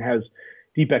 right, and has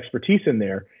deep expertise in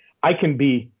there. I can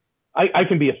be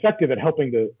effective at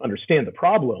helping to understand the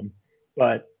problem,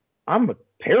 but I'm a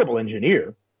terrible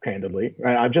engineer, candidly.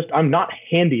 Right? I'm not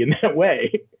handy in that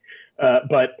way.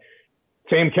 But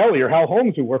Sam Kelly or Hal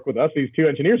Holmes, who work with us, these two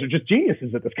engineers, are just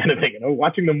geniuses at this kind of thing.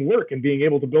 Watching them work and being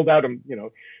able to build out a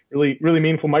really really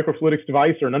meaningful microfluidics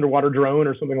device or an underwater drone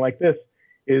or something like this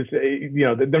is they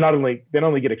not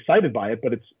only get excited by it,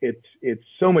 but it's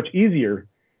so much easier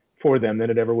for them than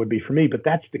it ever would be for me. But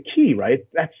that's the key, right?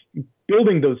 That's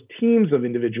building those teams of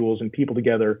individuals and people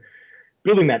together,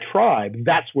 building that tribe.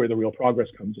 That's where the real progress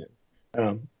comes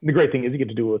in. The great thing is you get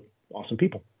to do it with awesome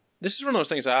people. This is one of those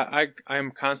things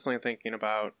I'm constantly thinking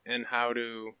about, and how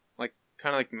to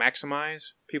kind of maximize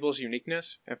people's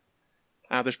uniqueness.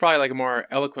 There's probably like a more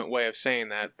eloquent way of saying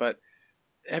that, but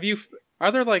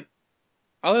are there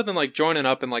other than joining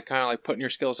up and kind of putting your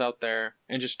skills out there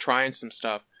and just trying some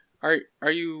stuff,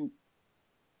 are you,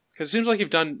 because it seems like you've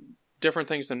done different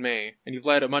things than me and you've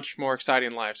led a much more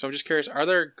exciting life. So I'm just curious, are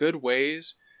there good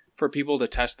ways for people to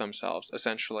test themselves,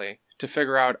 essentially, to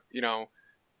figure out,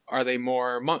 are they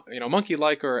more,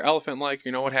 monkey-like or elephant-like,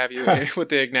 what have you, with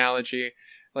the analogy?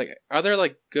 Are there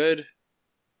good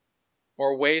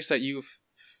or ways that you've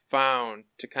found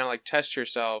to kind of test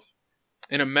yourself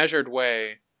in a measured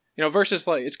way, versus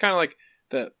it's kind of like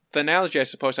the analogy I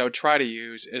suppose I would try to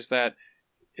use is that,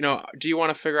 do you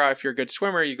want to figure out if you're a good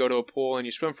swimmer, you go to a pool and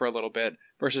you swim for a little bit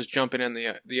versus jumping in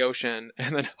the ocean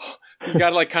and then you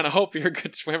got to kind of hope you're a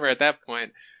good swimmer at that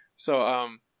point. So,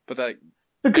 but that,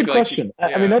 it's a good question.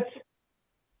 I mean,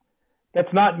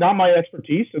 that's not my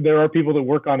expertise. There are people that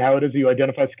work on how it is you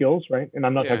identify skills, right? And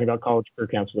I'm not talking about college career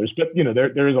counselors, but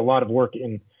there is a lot of work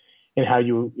in how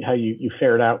you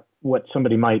ferret out what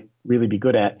somebody might really be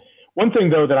good at. One thing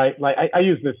though that I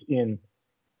use this in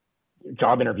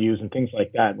job interviews and things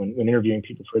like that when interviewing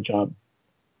people for a job,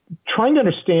 trying to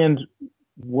understand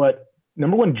what,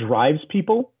 number one, drives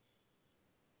people,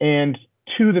 and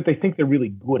two, that they think they're really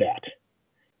good at.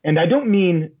 And I don't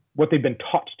mean what they've been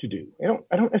taught to do.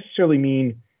 I don't necessarily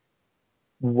mean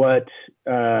what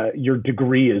your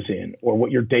degree is in or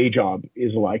what your day job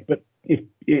is like, but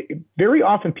very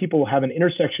often people have an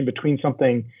intersection between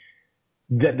something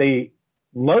that they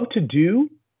love to do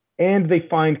and they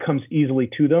find comes easily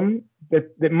to them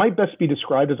that might best be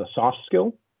described as a soft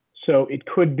skill. So it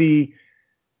could be,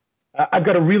 I've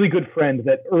got a really good friend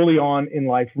that early on in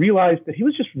life realized that he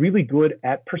was just really good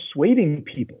at persuading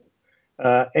people.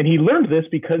 And he learned this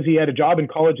because he had a job in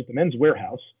college at the Men's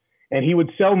Warehouse, and he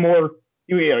would sell more,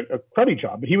 he had a cruddy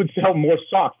job, but he would sell more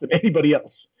socks than anybody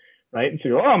else, right? And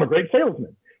so, I'm a great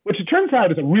salesman, which it turns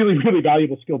out is a really, really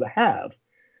valuable skill to have.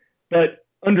 But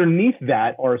underneath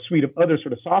that are a suite of other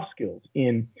sort of soft skills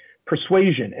in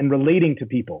persuasion and relating to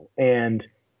people. And,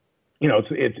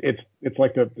 it's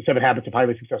like the 7 Habits of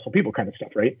Highly Successful People kind of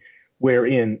stuff, right?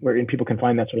 Wherein people can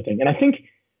find that sort of thing. And I think,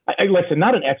 like I said,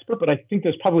 not an expert, but I think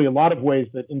there's probably a lot of ways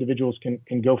that individuals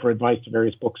can go for advice to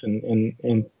various books and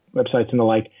websites and the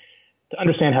like to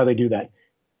understand how they do that.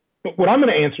 But what I'm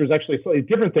going to answer is actually a slightly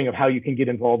different thing of how you can get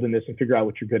involved in this and figure out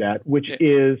what you're good at, which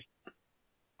is,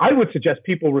 I would suggest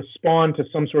people respond to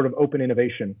some sort of open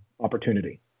innovation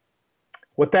opportunity.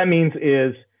 What that means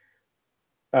is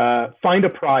find a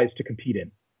prize to compete in,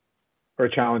 or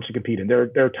a challenge to compete in. There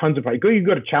are tons of, you can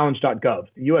go to challenge.gov.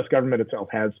 The U.S. government itself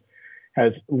has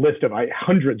a list of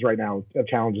hundreds right now of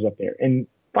challenges up there, and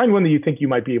find one that you think you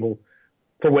might be able,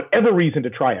 for whatever reason, to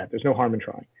try at. There's no harm in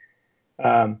trying.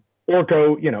 Or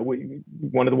go,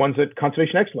 one of the ones that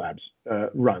Conservation X Labs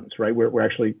runs, right? We're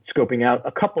actually scoping out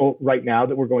a couple right now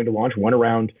that we're going to launch, one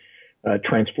around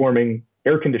transforming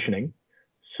air conditioning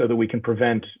so that we can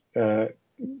prevent a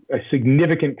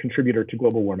significant contributor to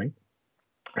global warming.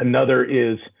 Another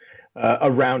is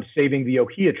around saving the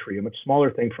ohia tree, a much smaller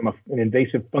thing from an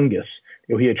invasive fungus.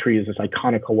 The ohia tree is this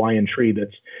iconic Hawaiian tree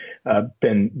that's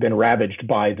been ravaged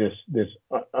by this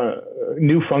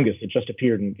new fungus that just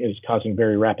appeared and is causing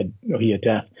very rapid ohia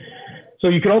death. So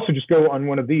you could also just go on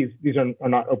one of these. These are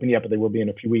not open yet, but they will be in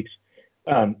a few weeks,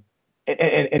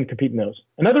 and compete in those.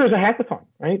 Another is a hackathon,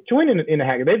 right? Join in a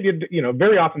hackathon.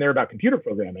 Very often they're about computer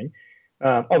programming.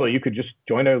 Although you could just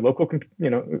join a local,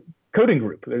 coding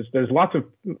group. There's lots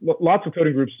of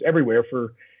coding groups everywhere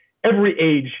for every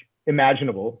age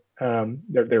imaginable.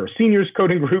 There are seniors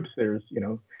coding groups. There's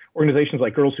organizations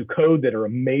like Girls Who Code that are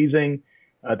amazing,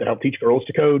 that help teach girls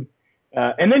to code,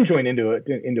 and then join into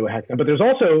a hackathon. But there's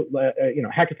also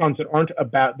hackathons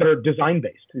that are design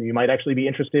based. You might actually be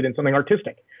interested in something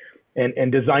artistic,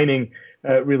 and designing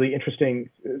really interesting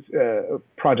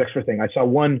projects for things. I saw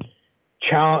one.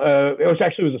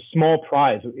 It was a small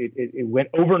prize. It went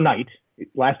overnight. It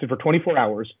lasted for 24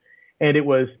 hours, and it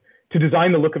was to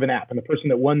design the look of an app. And the person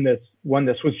that won this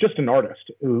was just an artist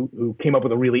who came up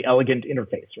with a really elegant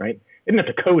interface. Right? They didn't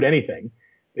have to code anything.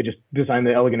 They just designed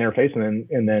the elegant interface,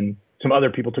 and then some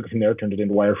other people took it from there, turned it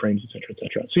into wireframes, et cetera, et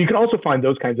cetera. So you can also find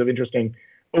those kinds of interesting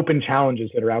open challenges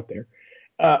that are out there,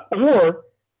 or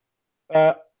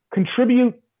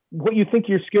contribute what you think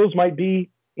your skills might be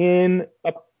in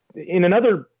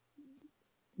another,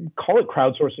 call it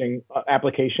crowdsourcing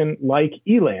application like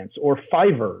Elance or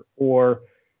Fiverr or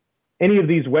any of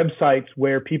these websites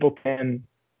where people can,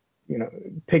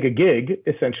 take a gig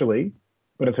essentially,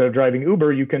 but instead of driving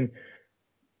Uber, you can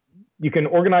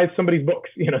organize somebody's books.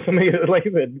 Somebody, like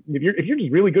I said, if you're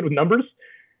just really good with numbers,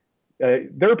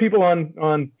 there are people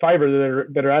on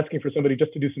Fiverr that are asking for somebody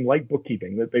just to do some light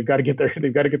bookkeeping. That they've got to get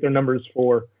their numbers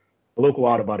for a local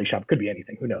auto body shop. Could be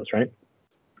anything. Who knows, right?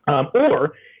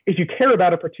 Or if you care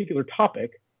about a particular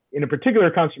topic in a particular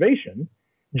conservation,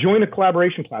 join a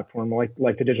collaboration platform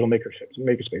like the Digital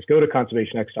Makerspace. Go to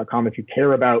conservationx.com if you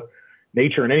care about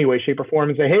nature in any way, shape, or form,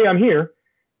 and say, hey, I'm here,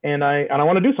 and I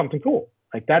want to do something cool.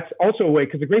 Like that's also a way,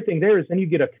 because the great thing there is then you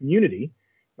get a community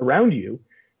around you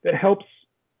that helps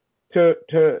to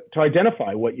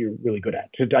identify what you're really good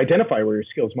at, to identify where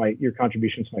your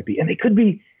contributions might be, and they could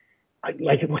be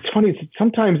like. What's funny is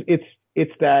sometimes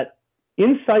it's that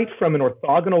insight from an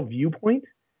orthogonal viewpoint,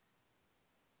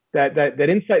 that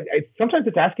insight, sometimes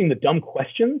it's asking the dumb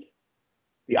questions,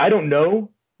 I don't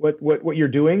know what you're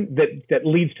doing, that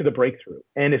leads to the breakthrough.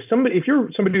 And if you're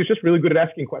somebody who's just really good at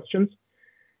asking questions,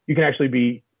 you can actually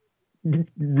be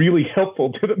really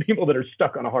helpful to the people that are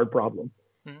stuck on a hard problem.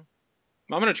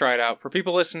 Mm-hmm. I'm going to try it out. For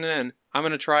people listening in, I'm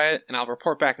going to try it, and I'll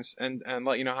report back and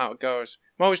let you know how it goes.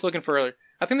 I'm always looking for,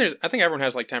 I think everyone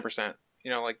has like 10%,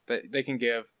 like they can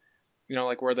give.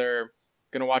 like where they're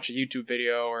going to watch a YouTube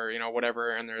video or,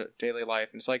 whatever in their daily life.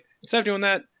 And it's like, instead of doing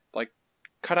that, like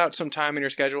cut out some time in your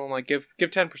schedule and like give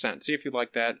 10%, see if you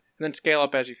like that, and then scale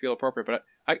up as you feel appropriate. But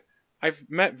I've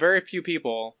met very few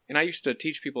people, and I used to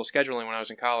teach people scheduling when I was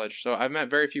in college, so I've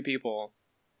met very few people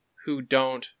who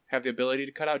don't have the ability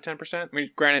to cut out 10%. I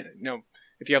mean, granted,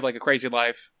 if you have like a crazy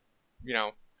life,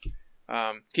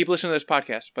 keep listening to this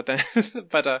podcast, but then,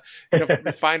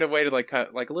 find a way to like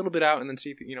cut like a little bit out and then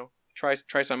see if, try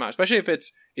something out, especially if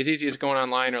it's as easy as going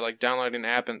online or like downloading an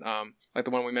app and, like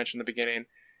the one we mentioned in the beginning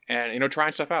and,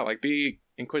 trying stuff out, like be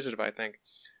inquisitive, I think.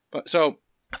 But so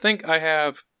I think I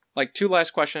have like two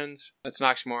last questions. That's an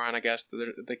oxymoron, I guess.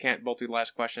 They can't both be the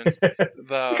last questions. You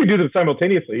could do them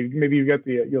simultaneously. Maybe you got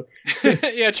the.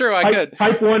 Yeah, true. I could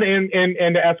type one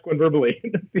and ask one verbally.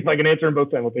 See if I can answer them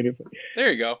both simultaneously. There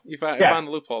you go. You found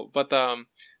the loophole. But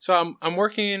so I'm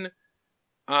working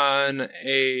on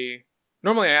a.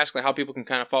 Normally, I ask like how people can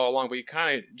kind of follow along, but you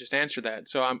kind of just answered that.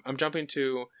 So I'm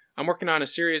working on a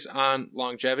series on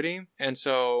longevity, and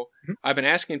so I've been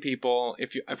asking people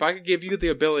if I could give you the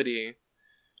ability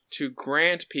to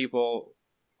grant 3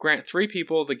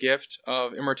 people the gift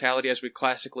of immortality as we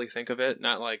classically think of it,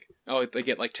 not like, oh, they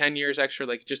get like 10 years extra,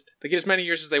 they get as many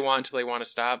years as they want until they want to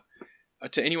stop,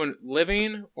 to anyone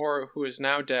living or who is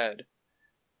now dead.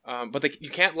 But you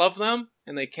can't love them,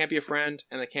 and they can't be a friend,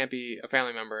 and they can't be a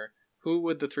family member. Who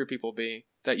would the 3 people be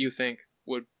that you think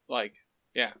would that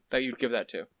you'd give that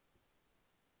to?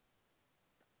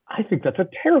 I think that's a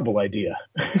terrible idea.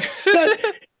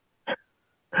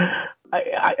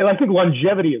 I think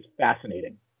longevity is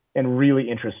fascinating and really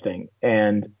interesting.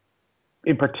 And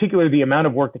in particular, the amount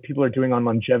of work that people are doing on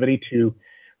longevity to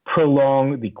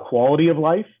prolong the quality of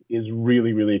life is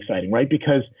really, really exciting, right?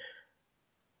 Because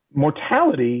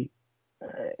mortality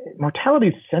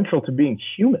is central to being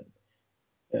human,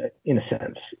 in a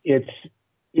sense. It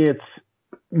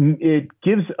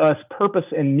gives us purpose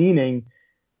and meaning,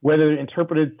 whether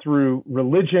interpreted through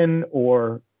religion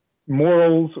or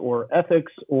morals or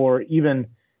ethics or even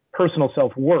personal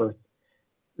self-worth,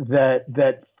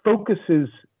 that focuses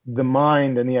the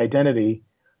mind and the identity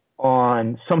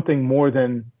on something more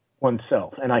than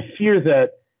oneself. And I fear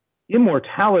that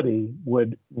immortality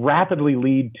would rapidly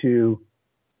lead to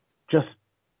just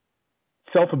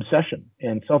self-obsession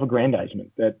and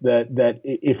self-aggrandizement, that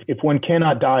if one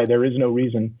cannot die, there is no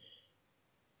reason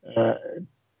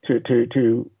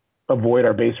to avoid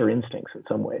our baser instincts in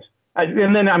some ways.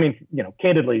 And then, I mean,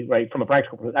 candidly, right, from a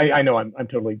practical perspective, I know I'm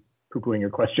totally poo-pooing your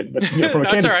question, but from a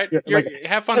no, it's all right.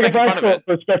 Have fun making fun of it.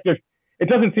 Perspective, it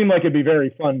doesn't seem like it'd be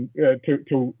very fun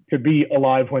to be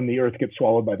alive when the Earth gets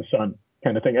swallowed by the sun,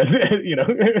 kind of thing. As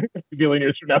a billion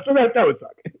years from now, so that would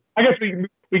suck. I guess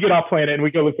we get off planet and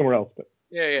we go live somewhere else. But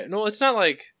yeah. No, it's not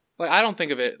like I don't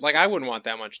think of it like I wouldn't want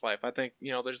that much life. I think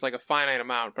there's like a finite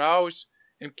amount, but I always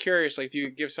am curious, like if you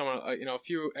give someone a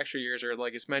few extra years or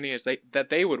like as many as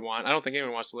they would want. I don't think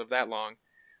anyone wants to live that long,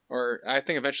 or I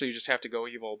think eventually you just have to go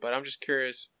evil. But I'm just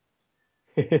curious.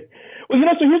 Well,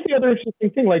 so here's the other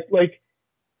interesting thing. I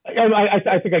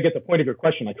think I get the point of your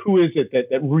question. Like, who is it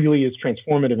that really is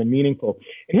transformative and meaningful?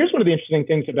 And here's one of the interesting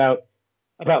things about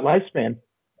lifespan.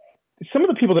 Some of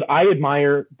the people that I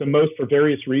admire the most for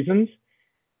various reasons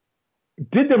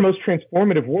did their most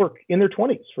transformative work in their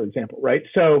 20s, for example, right?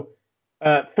 So,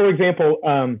 for example,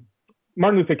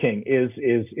 Martin Luther King is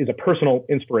a personal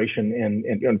inspiration,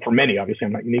 and for many, obviously,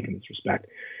 I'm not unique in this respect.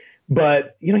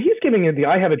 But he's giving the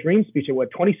 "I Have a Dream" speech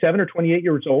at 27 or 28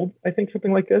 years old, I think,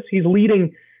 something like this. He's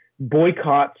leading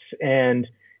boycotts and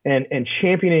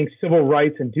championing civil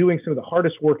rights and doing some of the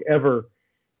hardest work ever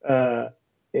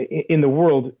in the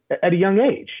world at a young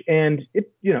age. And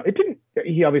it didn't.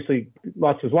 He obviously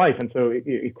lost his life, and so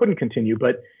it couldn't continue.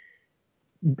 But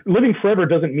living forever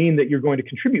doesn't mean that you're going to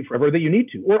contribute forever, that you need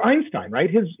to. Or Einstein, right?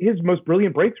 His most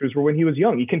brilliant breakthroughs were when he was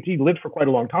young. He lived for quite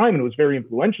a long time and was very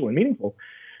influential and meaningful.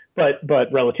 But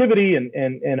relativity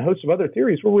and a host of other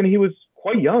theories were when he was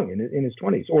quite young in his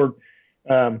 20s. Or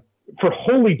for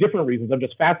wholly different reasons, I'm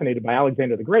just fascinated by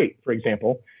Alexander the Great, for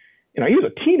example. He was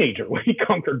a teenager when he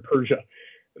conquered Persia.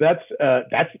 That's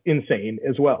insane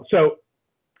as well. So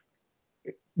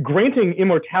granting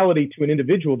immortality to an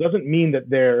individual doesn't mean that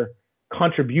their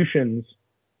contributions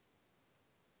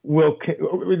will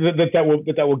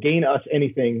gain us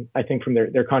anything, I think, from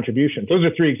their contributions. Those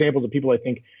are 3 examples of people I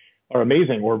think are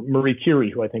amazing. Or Marie Curie,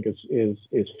 who I think is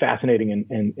fascinating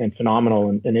and phenomenal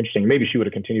and interesting. Maybe she would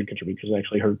have continued to contribute because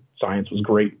actually her science was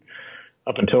great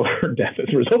up until her death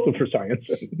as a result of her science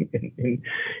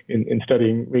in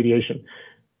studying radiation.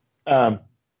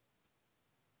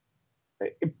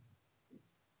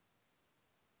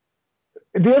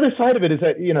 the other side of it is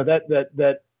that,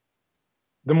 that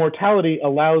the mortality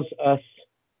allows us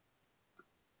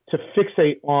to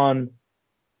fixate on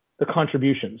the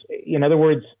contributions. In other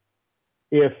words,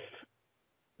 if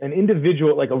an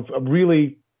individual, like a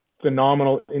really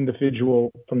phenomenal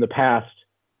individual from the past,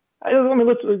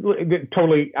 let's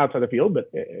totally outside the field,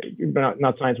 but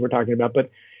not science we're talking about, but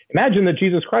imagine that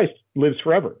Jesus Christ lives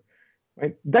forever,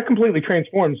 right? That completely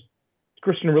transforms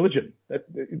Christian religion.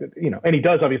 And he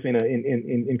does obviously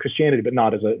in Christianity, but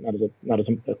not as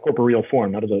a corporeal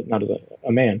form, not as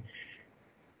a man.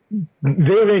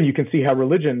 Therein, you can see how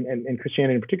religion and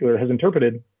Christianity in particular has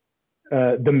interpreted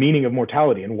the meaning of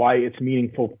mortality and why it's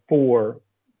meaningful for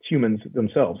humans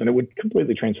themselves, and it would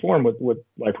completely transform what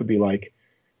life would be like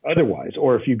otherwise.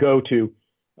 Or if you go to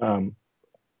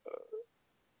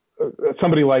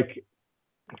somebody like,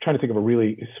 I'm trying to think of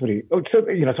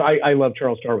so I love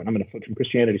Charles Darwin. I'm going to flip from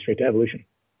Christianity straight to evolution,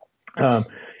 and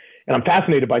I'm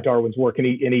fascinated by Darwin's work. And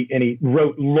he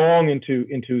wrote long into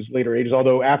his later ages.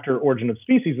 Although after Origin of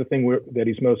Species, the thing that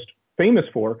he's most famous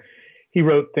for, he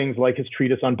wrote things like his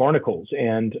treatise on barnacles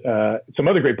and some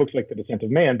other great books like The Descent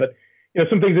of Man. But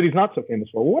some things that he's not so famous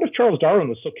for. Well, what if Charles Darwin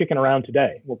was still kicking around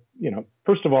today? Well,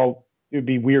 first of all, it would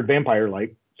be weird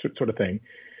vampire-like sort of thing.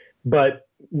 But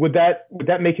would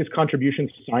that make his contributions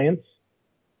to science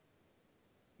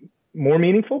more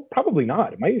meaningful? Probably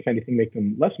not. It might, if anything, make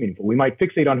them less meaningful. We might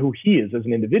fixate on who he is as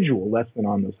an individual less than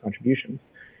on those contributions.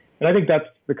 And I think that's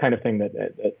the kind of thing that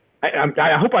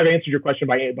I hope I've answered your question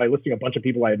by listing a bunch of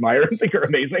people I admire and think are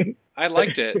amazing. I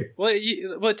liked it. Well,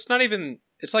 it's not even.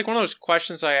 It's like one of those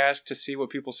questions I ask to see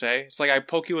what people say. It's like I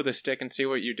poke you with a stick and see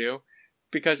what you do,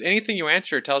 because anything you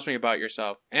answer tells me about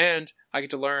yourself, and I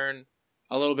get to learn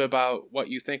a little bit about what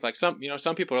you think. Like some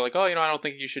people are like, oh, I don't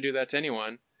think you should do that to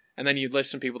anyone, and then you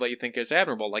list some people that you think is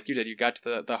admirable, like you did. You got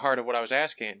to the heart of what I was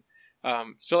asking.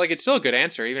 So like it's still a good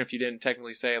answer, even if you didn't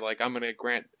technically say like I'm going to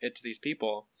grant it to these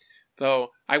people. Though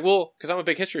I will, because I'm a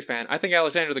big history fan. I think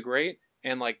Alexander the Great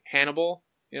and like Hannibal.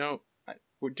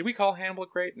 Do we call Hannibal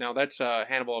great? No, that's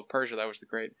Hannibal of Persia. That was the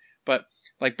great. But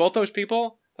like both those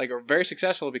people like are very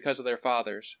successful because of their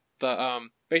fathers.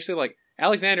 Basically like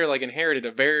Alexander like inherited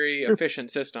a very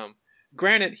efficient system.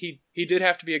 Granted, he did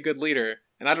have to be a good leader,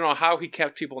 and I don't know how he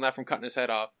kept people not from cutting his head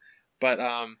off. But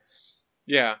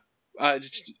yeah. That's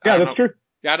true.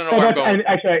 Yeah, I don't know where I'm going. And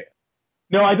actually,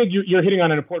 no, I think you're hitting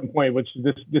on an important point, which is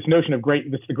this notion of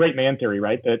the great man theory,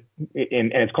 right? And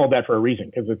it's called that for a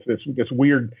reason, because it's this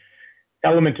weird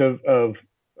element of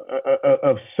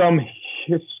some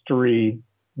history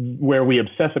where we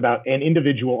obsess about an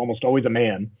individual, almost always a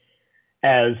man,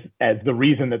 as the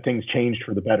reason that things changed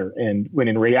for the better, and when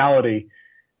in reality,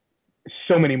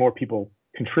 so many more people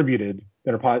contributed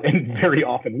that are and very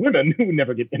often women who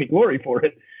never get any glory for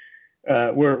it.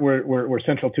 Were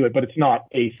central to it, but it's not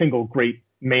a single great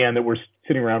man that we're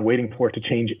sitting around waiting for to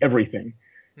change everything.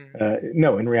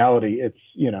 No, in reality,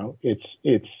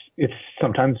 it's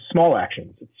sometimes small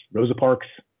actions. It's Rosa Parks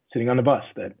sitting on the bus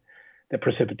that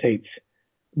precipitates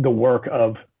the work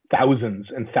of thousands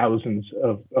and thousands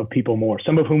of people more,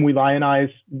 some of whom we lionize,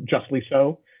 justly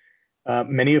so,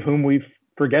 many of whom we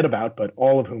forget about, but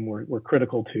all of whom were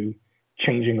critical to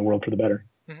changing the world for the better.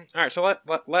 Mm-hmm. All right, so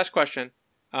last question.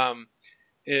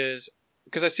 Is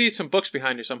because I see some books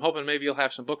behind you, so I'm hoping maybe you'll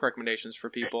have some book recommendations for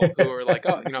people who are like,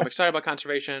 oh, I'm excited about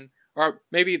conservation, or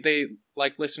maybe they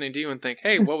like listening to you and think,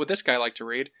 hey, what would this guy like to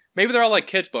read? Maybe they're all like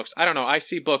kids' books. I don't know. I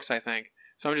see books, I think.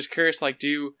 So I'm just curious, like, do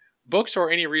you books or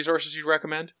any resources you'd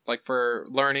recommend, like for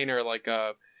learning or like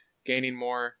gaining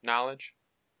more knowledge?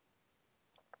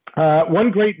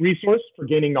 One great resource for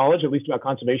gaining knowledge, at least about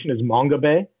conservation, is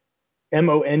Mongabay.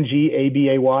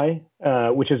 Mongabay,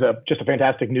 which is just a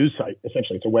fantastic news site.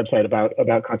 Essentially, it's a website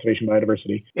about conservation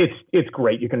biodiversity. It's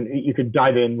great. You can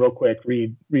dive in real quick,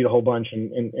 read a whole bunch,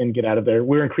 and get out of there.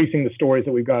 We're increasing the stories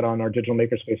that we've got on our digital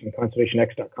makerspace and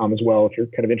conservationx.com as well, if you're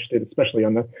kind of interested, especially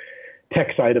on the tech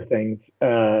side of things,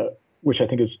 which I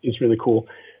think is really cool.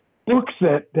 Books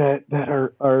that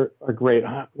are great.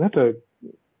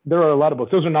 There are a lot of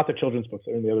books. Those are not the children's books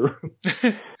that are in the other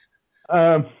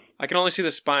room. I can only see the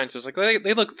spines, so it's like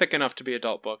they look thick enough to be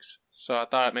adult books. So I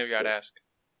thought maybe I'd ask.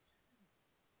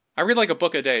 I read like a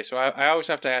book a day, so I always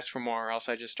have to ask for more, or else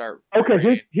I just start.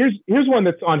 Okay, here's one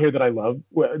that's on here that I love,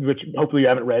 which hopefully you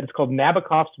haven't read. It's called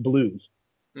Nabokov's Blues.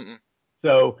 Mm-mm.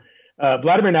 So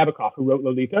Vladimir Nabokov, who wrote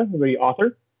Lolita, the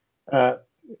author,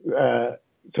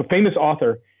 so famous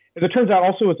author, as it turns out,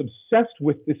 also is obsessed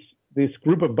with this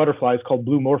group of butterflies called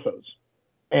blue morphos,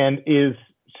 and is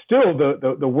still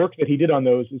the work that he did on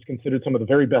those is considered some of the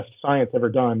very best science ever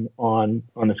done on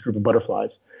this group of butterflies.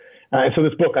 And so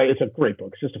this book, it's a great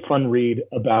book. It's just a fun read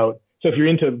about So if you're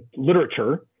into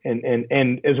literature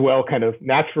and as well kind of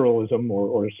naturalism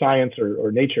or science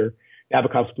or nature,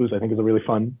 Nabokov's Blues I think is a really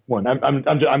fun one.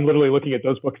 I'm literally looking at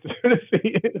those books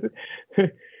to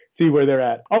see where they're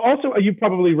at. Also, you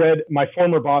probably read my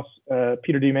former boss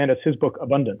Peter Diamandis, his book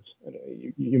Abundance.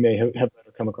 You may have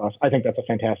come across. I think that's a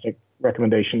fantastic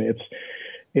recommendation.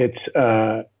 It's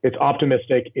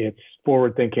optimistic. It's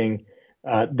forward thinking.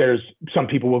 There's some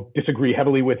people will disagree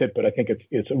heavily with it, but I think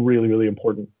it's a really, really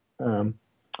important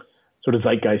sort of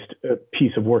zeitgeist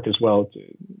piece of work as well.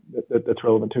 That's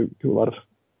relevant to a lot of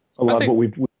what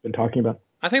we've been talking about.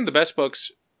 I think the best books,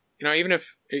 even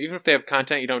if they have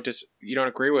content you don't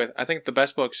agree with, I think the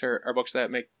best books are books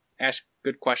that ask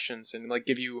good questions and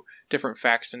give you different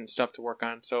facts and stuff to work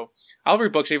on. So I'll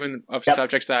read books even of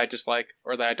subjects that I dislike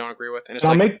or that I don't agree with, and it's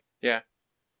yeah.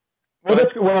 Well,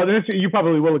 you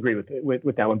probably will agree with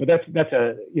that one, but that's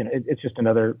a it's just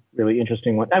another really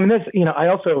interesting one. I mean,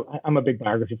 I'm a big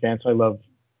biography fan, so I love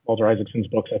Walter Isaacson's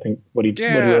books. I think what he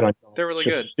wrote on they're really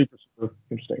good, super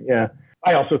interesting. Yeah,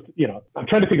 I also I'm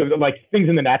trying to think of things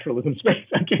in the naturalism space.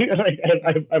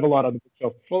 I have a lot on the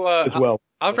bookshelf as well.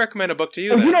 I'll recommend a book to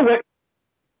you. You know what?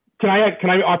 Can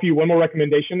I offer you one more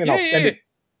recommendation, and I'll send it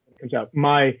when it comes out.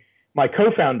 My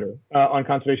co-founder on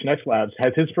Conservation X Labs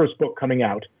has his first book coming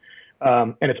out.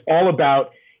 And it's all about,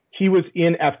 he was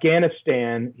in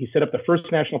Afghanistan. He set up the first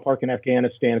national park in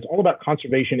Afghanistan. It's all about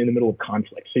conservation in the middle of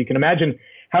conflict. So you can imagine,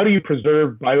 how do you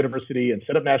preserve biodiversity and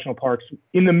set up national parks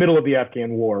in the middle of the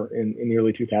Afghan war in the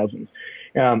early 2000s?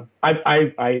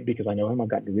 Because I know him, I've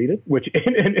gotten to read it, which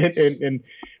in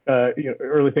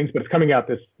early things, but it's coming out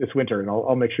this winter, and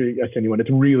I'll make sure I send you one.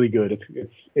 It's really good.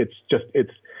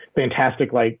 It's fantastic,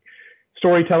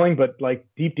 storytelling, but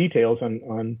deep details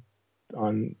on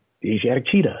the Asiatic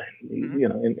cheetah,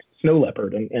 and snow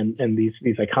leopard, and these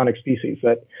iconic species.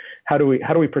 That how do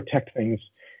we protect things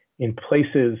in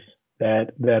places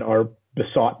that are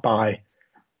besought by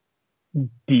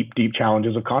deep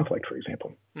challenges of conflict, for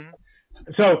example.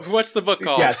 Mm-hmm. So what's the book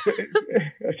called? Yeah,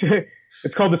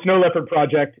 it's called The Snow Leopard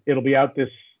Project. It'll be out this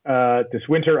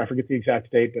winter. I forget the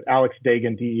exact date, but Alex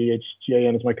Dagan,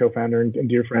 Dehjan, is my co-founder and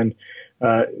dear friend.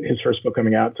 His first book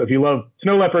coming out. So if you love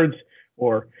snow leopards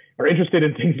or are interested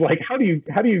in things like how do you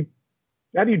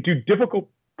do difficult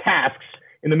tasks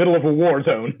in the middle of a war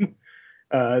zone,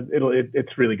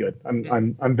 it's really good.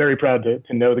 I'm very proud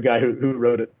to know the guy who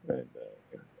wrote it.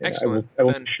 Excellent. I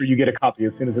will make sure you get a copy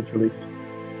as soon as it's released.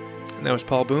 And that was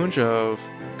Paul Boonge of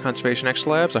Conservation X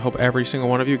Labs. I hope every single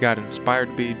one of you got inspired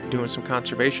to be doing some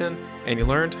conservation, and you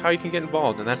learned how you can get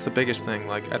involved, and that's the biggest thing.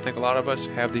 I think a lot of us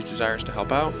have these desires to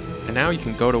help out, and now you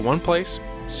can go to one place,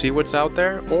 see what's out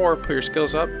there, or put your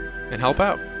skills up and help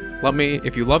out.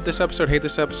 If you love this episode, hate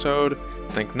this episode,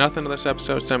 think nothing of this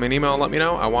episode, send me an email and let me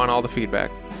know. I want all the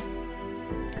feedback.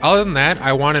 Other than that,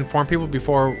 I want to inform people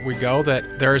before we go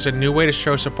that there is a new way to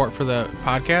show support for the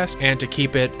podcast and to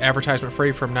keep it advertisement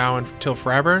free from now until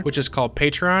forever, which is called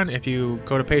Patreon. If you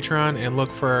go to Patreon and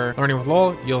look for Learning with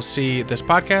Lowell, you'll see this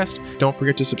podcast. Don't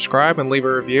forget to subscribe and leave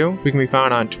a review. We can be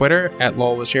found on Twitter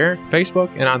 @LowellWasHere, Facebook,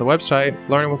 and on the website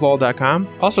learningwithlowell.com.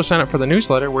 Also sign up for the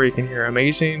newsletter where you can hear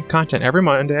amazing content every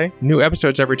Monday, new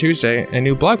episodes every Tuesday, and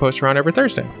new blog posts around every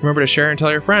Thursday. Remember to share and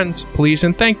tell your friends. Please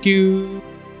and thank you.